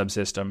Manager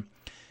subsystem.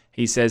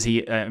 He says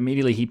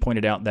he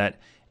pointed out that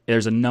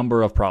there's a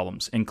number of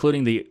problems,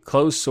 including the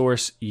closed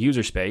source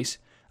user space.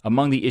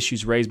 Among the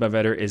issues raised by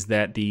Vetter is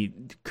that the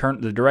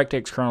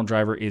DirectX kernel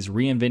driver is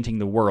reinventing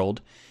the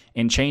world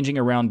and changing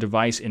around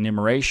device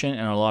enumeration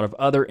and a lot of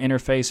other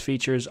interface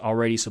features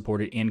already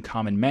supported in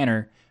common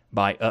manner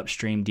by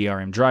upstream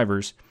DRM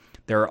drivers.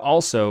 There are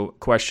also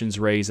questions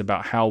raised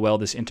about how well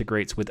this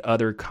integrates with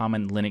other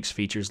common Linux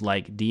features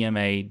like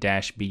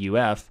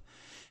DMA-BUF.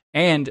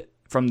 And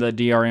from the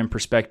DRM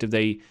perspective,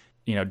 they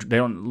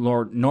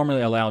don't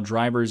normally allow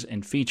drivers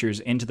and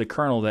features into the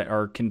kernel that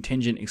are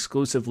contingent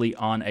exclusively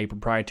on a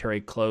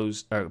proprietary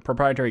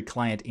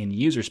client in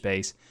user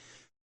space,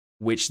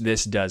 which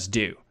this does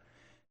do.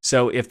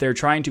 So if they're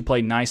trying to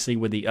play nicely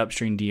with the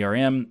upstream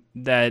DRM,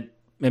 that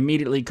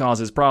immediately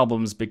causes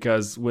problems,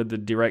 because with the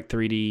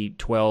DirectX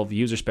 12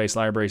 user space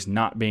libraries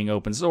not being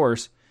open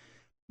source,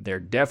 they're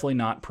definitely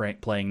not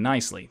playing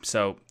nicely.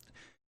 So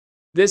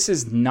this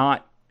is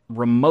not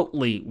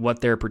remotely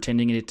what they're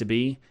pretending it to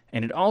be,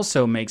 and it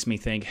also makes me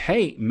think,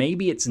 hey,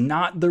 maybe it's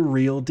not the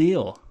real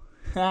deal.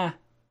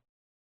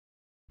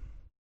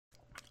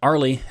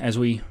 Arley, as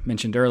we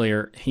mentioned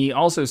earlier, he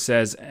also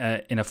says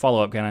in a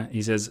follow-up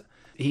he says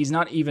he's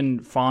not even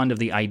fond of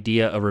the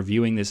idea of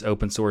reviewing this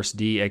open source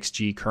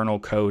DXG kernel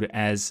code,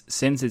 as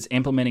since it's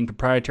implementing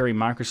proprietary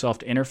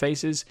Microsoft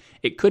interfaces,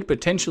 it could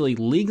potentially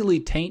legally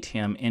taint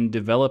him in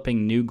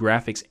developing new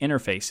graphics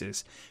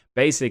interfaces.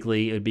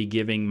 Basically, it would be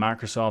giving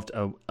Microsoft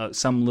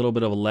some little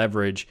bit of a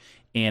leverage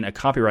in a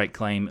copyright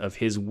claim of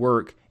his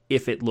work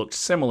if it looked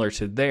similar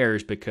to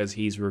theirs, because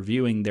he's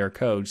reviewing their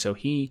code. So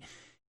he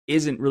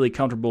isn't really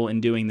comfortable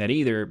in doing that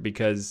either,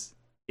 because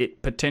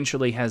it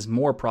potentially has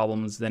more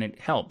problems than it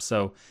helps.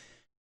 So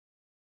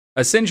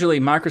essentially,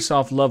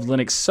 Microsoft loved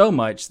Linux so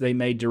much they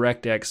made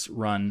DirectX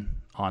run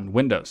on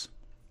Windows,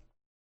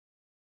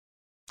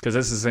 because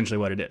this is essentially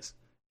what it is.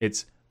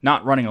 It's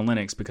not running on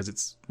Linux because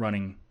it's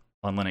running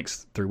on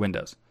Linux through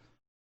Windows.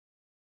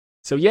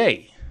 So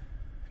yay,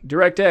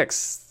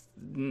 DirectX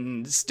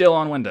still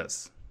on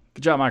Windows.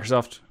 Good job,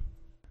 Microsoft.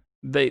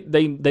 They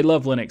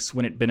love Linux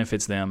when it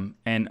benefits them,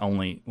 and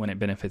only when it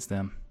benefits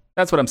them.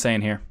 That's what I'm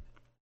saying here.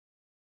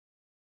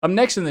 Up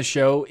next in the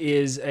show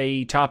is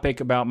a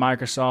topic about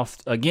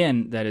Microsoft,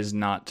 again, that is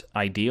not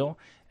ideal,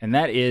 and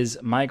that is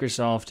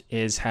Microsoft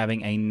is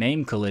having a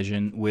name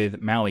collision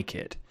with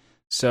MauiKit.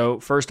 So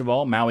first of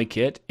all,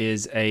 MauiKit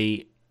is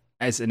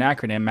as an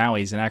acronym,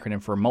 MAUI is an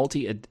acronym for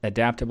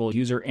Multi-Adaptable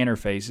User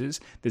Interfaces.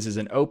 This is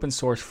an open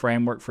source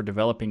framework for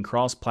developing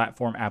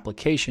cross-platform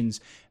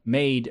applications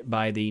made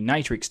by the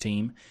Nitrix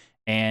team.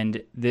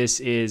 And it's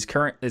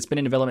been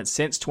in development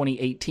since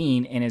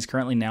 2018 and is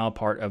currently now a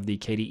part of the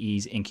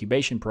KDE's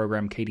incubation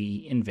program,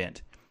 KDE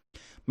Invent.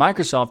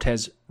 Microsoft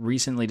has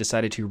recently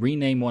decided to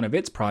rename one of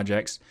its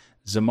projects,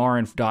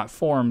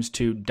 Xamarin.Forms,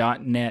 to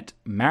 .NET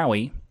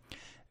MAUI.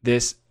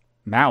 This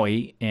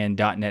MAUI in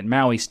 .NET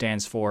MAUI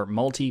stands for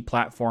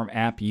Multi-Platform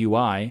App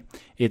UI.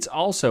 It's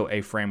also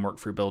a framework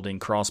for building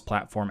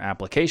cross-platform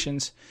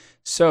applications.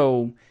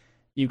 So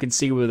you can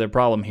see where the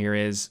problem here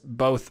is.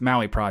 Both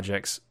MAUI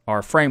projects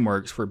are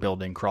frameworks for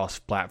building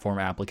cross-platform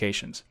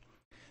applications.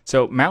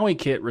 So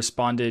MauiKit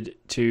responded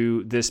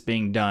to this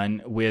being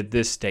done with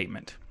this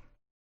statement.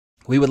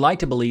 We would like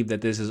to believe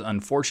that this is an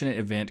unfortunate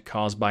event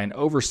caused by an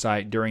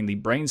oversight during the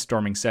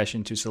brainstorming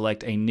session to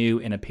select a new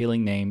and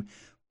appealing name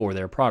for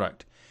their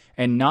product,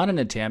 and not an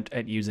attempt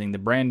at using the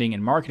branding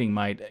and marketing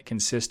might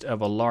consist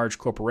of a large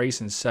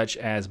corporation such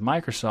as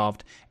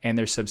Microsoft and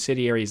their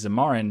subsidiary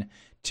Xamarin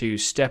to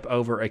step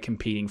over a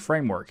competing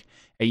framework,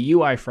 a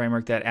UI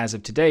framework that as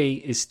of today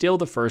is still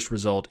the first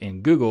result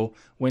in Google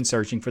when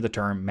searching for the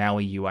term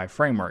Maui UI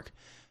framework,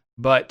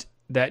 but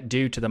that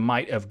due to the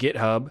might of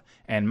GitHub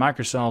and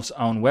Microsoft's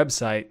own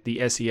website, the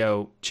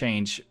SEO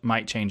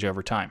might change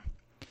over time.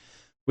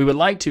 We would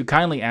like to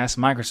kindly ask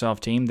Microsoft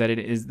team that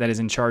is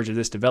in charge of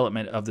this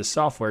development of the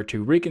software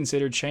to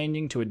reconsider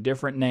changing to a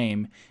different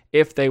name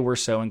if they were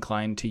so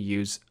inclined to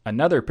use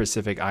another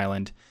Pacific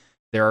island.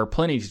 There are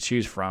plenty to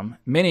choose from,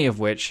 many of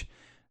which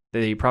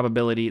the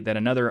probability that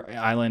another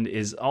island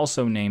is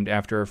also named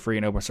after a free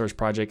and open source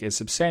project is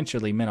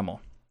substantially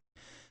minimal.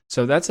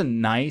 So that's a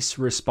nice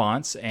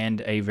response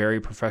and a very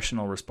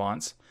professional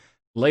response.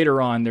 Later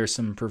on, there's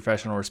some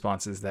professional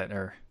responses that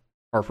are,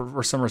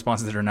 or some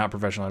responses that are not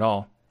professional at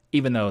all,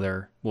 even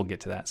though we'll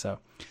get to that. So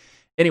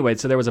anyway,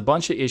 so there was a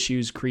bunch of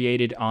issues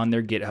created on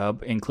their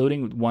GitHub,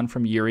 including one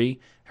from Yuri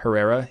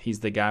Herrera.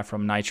 He's the guy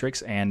from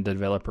Nitrix and the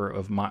developer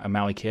of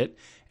MauiKit.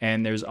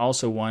 And there's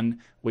also one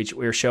which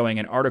we're showing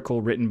an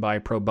article written by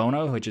Pro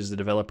Bono, which is the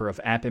developer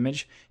of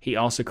AppImage. He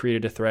also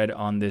created a thread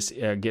on this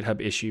GitHub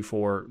issue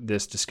for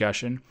this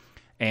discussion.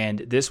 And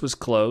this was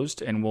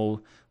closed, and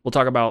we'll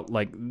talk about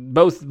like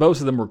both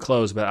of them were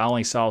closed, but I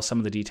only saw some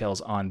of the details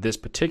on this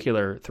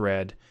particular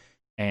thread.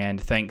 And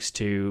thanks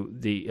to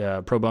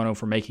the Pro Bono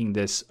for making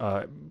this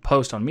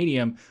post on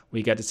Medium,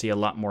 we got to see a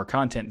lot more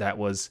content that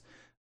was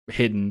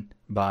hidden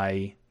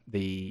by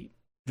the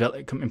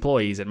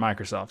employees at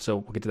Microsoft. So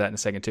we'll get to that in a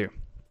second too.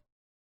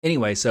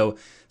 Anyway, so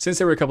since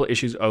there were a couple of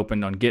issues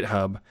opened on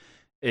GitHub,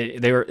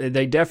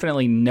 they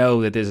definitely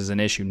know that this is an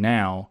issue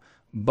now.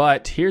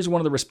 But here's one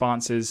of the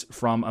responses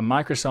from a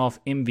Microsoft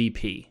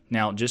MVP.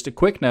 Now, just a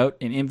quick note,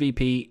 an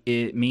MVP,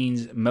 it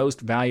means most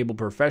valuable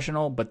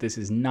professional, but this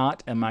is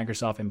not a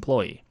Microsoft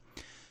employee.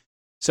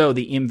 So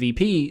the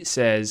MVP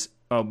says,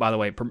 oh, by the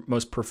way,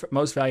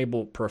 most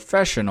valuable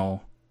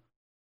professional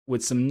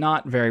with some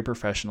not very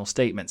professional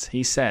statements.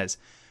 He says,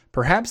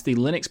 perhaps the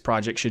Linux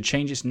project should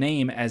change its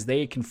name as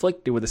they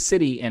conflicted with a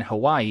city in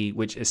Hawaii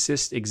which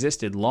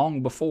existed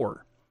long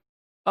before.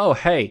 Oh,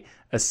 hey,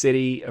 a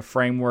city, a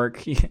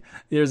framework,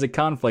 there's a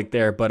conflict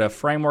there, but a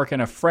framework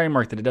and a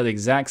framework that does the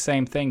exact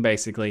same thing,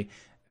 basically.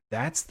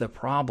 That's the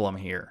problem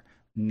here.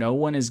 No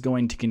one is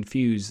going to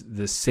confuse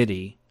the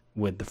city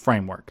with the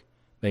framework.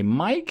 They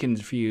might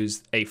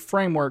confuse a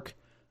framework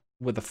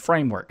with a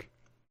framework.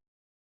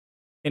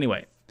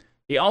 Anyway,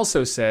 he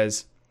also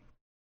says,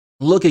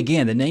 look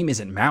again, the name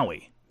isn't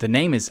Maui. The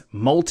name is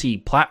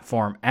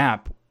Multi-Platform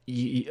App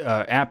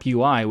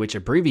UI, which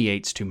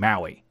abbreviates to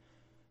Maui.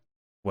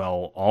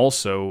 Well,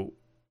 also,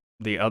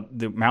 the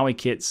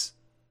MauiKits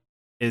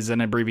is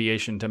an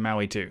abbreviation to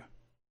Maui too.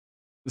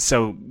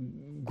 So,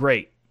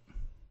 great.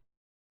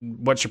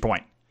 What's your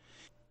point?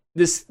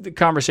 The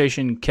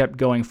conversation kept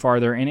going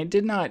farther, and it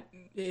did not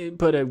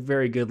put a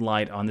very good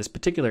light on this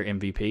particular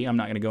MVP. I'm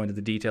not going to go into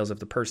the details of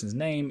the person's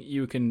name.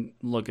 You can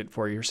look it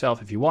for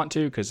yourself if you want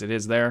to, because it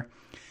is there.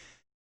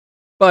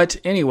 But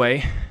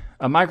anyway,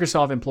 a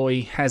Microsoft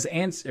employee has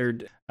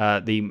answered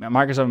the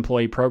Microsoft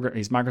employee program.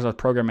 He's Microsoft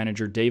program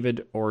manager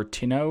David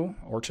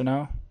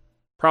Ortino,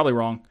 probably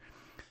wrong.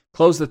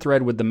 Close the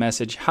thread with the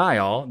message, "Hi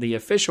all, the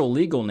official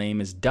legal name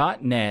is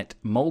 .NET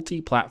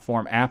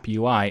Multi-Platform App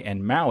UI,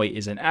 and Maui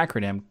is an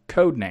acronym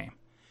code name.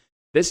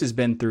 This has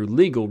been through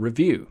legal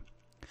review.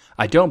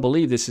 I don't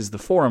believe this is the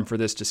forum for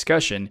this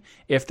discussion.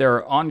 If there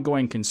are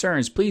ongoing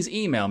concerns, please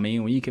email me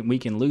and we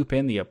can loop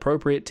in the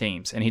appropriate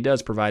teams." And he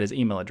does provide his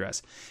email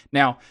address.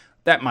 Now,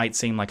 that might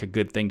seem like a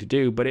good thing to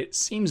do, but it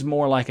seems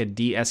more like a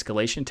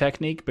de-escalation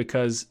technique,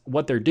 because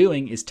what they're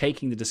doing is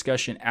taking the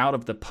discussion out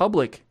of the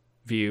public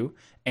view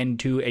and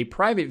to a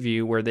private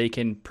view where they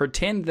can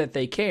pretend that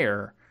they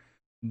care,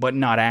 but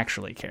not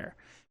actually care.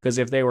 Because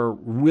if they were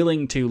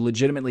willing to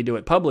legitimately do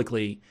it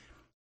publicly,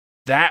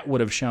 that would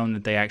have shown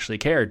that they actually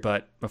cared.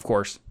 But of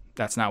course,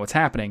 that's not what's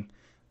happening.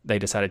 They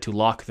decided to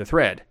lock the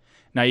thread.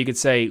 Now you could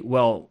say,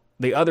 well,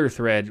 the other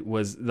thread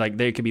was like,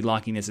 they could be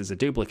locking this as a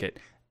duplicate.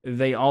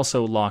 They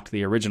also locked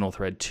the original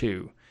thread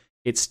too.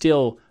 It's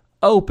still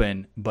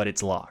open, but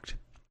it's locked.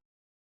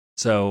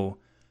 So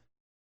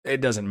it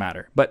doesn't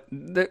matter. But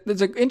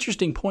there's an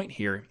interesting point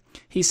here.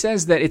 He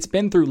says that it's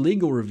been through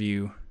legal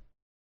review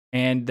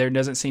and there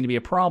doesn't seem to be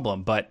a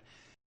problem. But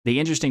the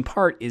interesting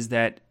part is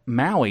that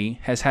Maui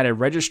has had a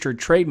registered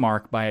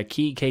trademark by a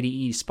key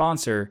KDE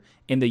sponsor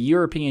in the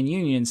European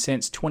Union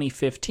since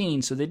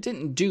 2015, so they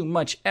didn't do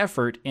much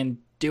effort in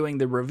doing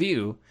the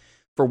review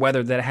for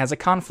whether that has a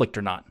conflict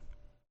or not.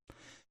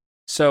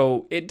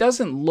 So it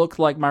doesn't look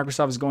like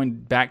Microsoft is going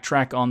to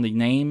backtrack on the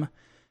name,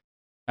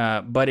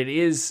 but it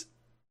is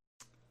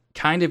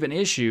kind of an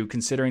issue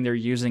considering they're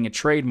using a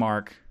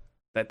trademark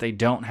that they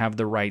don't have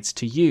the rights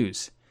to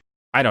use.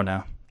 I don't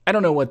know. I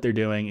don't know what they're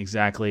doing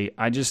exactly.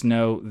 I just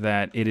know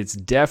that it is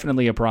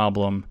definitely a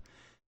problem,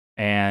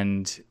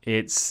 And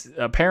it's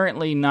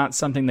apparently not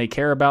something they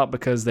care about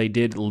because they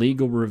did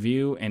legal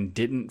review and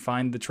didn't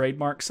find the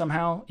trademark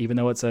somehow, even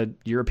though it's a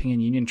European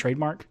Union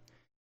trademark.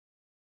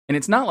 And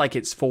it's not like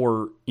it's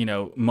for,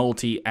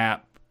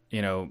 multi-app,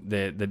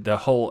 the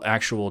whole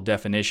actual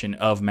definition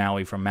of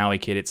Maui from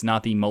MauiKit. It's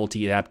not the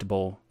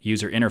multi-adaptable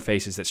user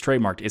interfaces that's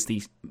trademarked. It's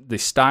the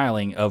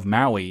styling of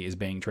Maui is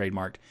being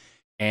trademarked.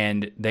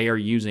 And they are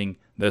using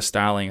the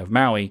styling of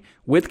Maui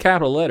with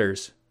capital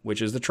letters,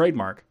 which is the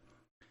trademark,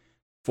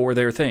 for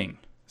their thing.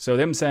 So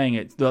them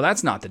saying well,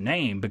 that's not the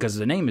name because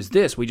the name is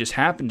this. We just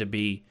happen to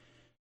be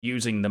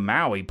using the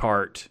Maui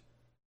part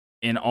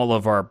in all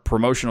of our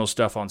promotional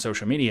stuff on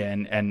social media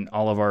and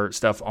all of our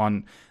stuff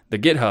on the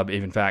GitHub,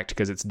 in fact,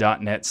 because it's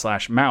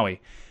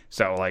 .net/Maui.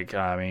 So,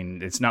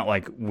 it's not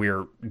like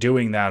we're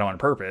doing that on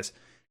purpose.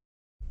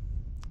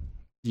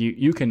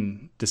 You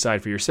can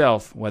decide for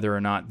yourself whether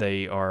or not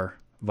they are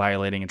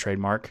violating a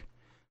trademark.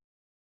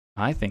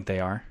 I think they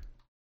are,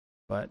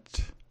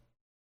 but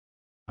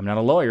I'm not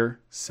a lawyer,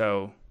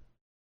 so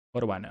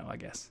what do I know, I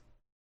guess.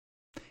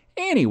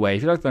 Anyway,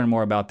 if you'd like to learn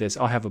more about this,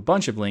 I'll have a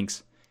bunch of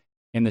links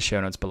in the show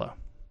notes below.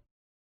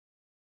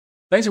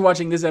 Thanks for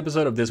watching this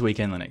episode of This Week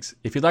in Linux.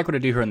 If you'd like what I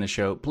do here on the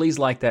show, please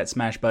like that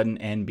smash button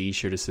and be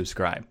sure to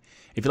subscribe.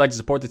 If you'd like to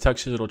support the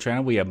Tux Digital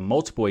channel, we have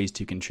multiple ways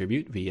to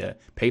contribute via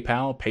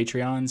PayPal,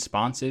 Patreon,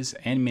 sponsors,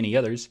 and many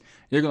others.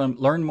 You're going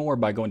to learn more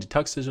by going to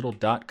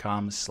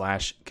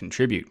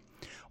tuxdigital.com/contribute.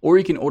 Or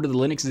you can order the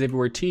Linux is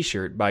Everywhere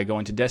t-shirt by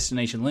going to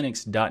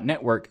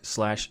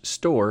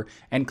destinationlinux.network/store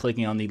and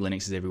clicking on the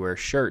Linux is Everywhere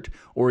shirt.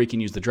 Or you can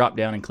use the drop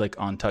down and click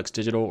on Tux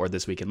Digital or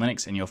This Week in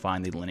Linux, and you'll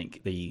find the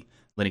Linux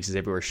is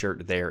Everywhere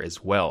shirt there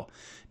as well.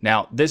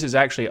 Now, this is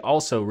actually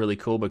also really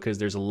cool because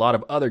there's a lot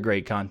of other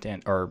great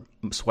content or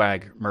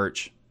swag,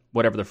 merch,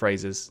 whatever the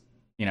phrase is,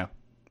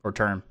 or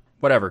term,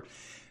 whatever,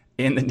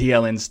 in the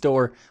DLN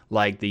store,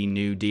 like the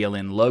new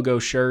DLN logo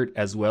shirt,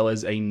 as well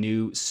as a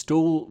new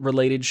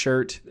stool-related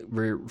shirt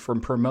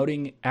from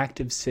Promoting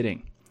Active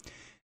Sitting.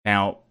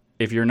 Now,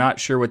 if you're not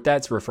sure what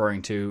that's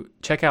referring to,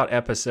 check out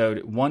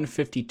episode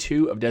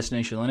 152 of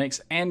Destination Linux,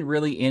 and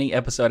really any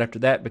episode after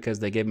that, because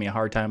they gave me a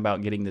hard time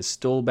about getting this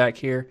stool back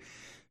here.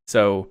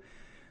 So,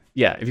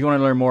 yeah, if you want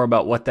to learn more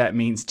about what that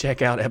means,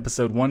 check out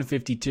episode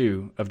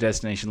 152 of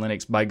Destination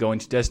Linux by going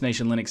to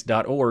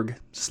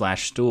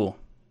destinationlinux.org/stool.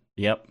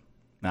 Yep,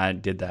 I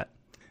did that.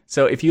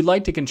 So if you'd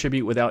like to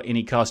contribute without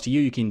any cost to you,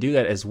 you can do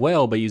that as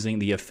well by using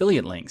the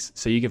affiliate links.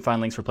 So you can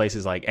find links for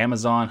places like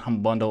Amazon,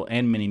 Humble Bundle,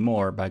 and many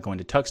more by going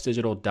to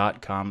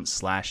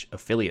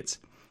tuxdigital.com/affiliates.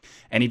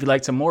 And if you'd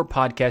like some more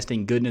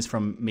podcasting goodness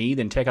from me,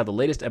 then check out the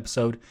latest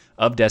episode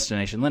of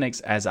Destination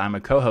Linux, as I'm a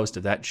co-host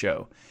of that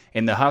show.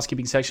 In the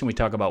housekeeping section, we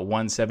talk about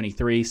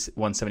 173,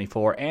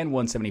 174, and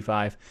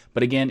 175.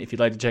 But again, if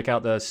you'd like to check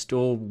out the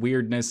stool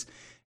weirdness,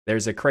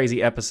 there's a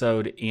crazy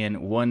episode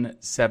in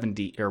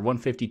 170 or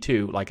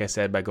 152, like I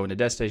said, by going to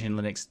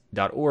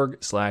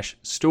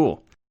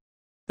destinationlinux.org/stool.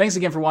 Thanks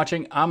again for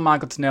watching. I'm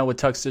Michael Tunnell with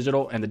Tux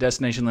Digital and the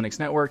Destination Linux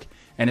Network.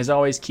 And as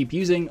always, keep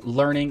using,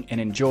 learning, and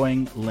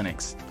enjoying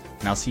Linux.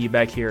 And I'll see you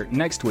back here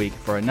next week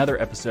for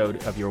another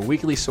episode of your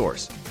weekly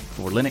source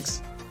for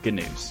Linux good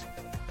news.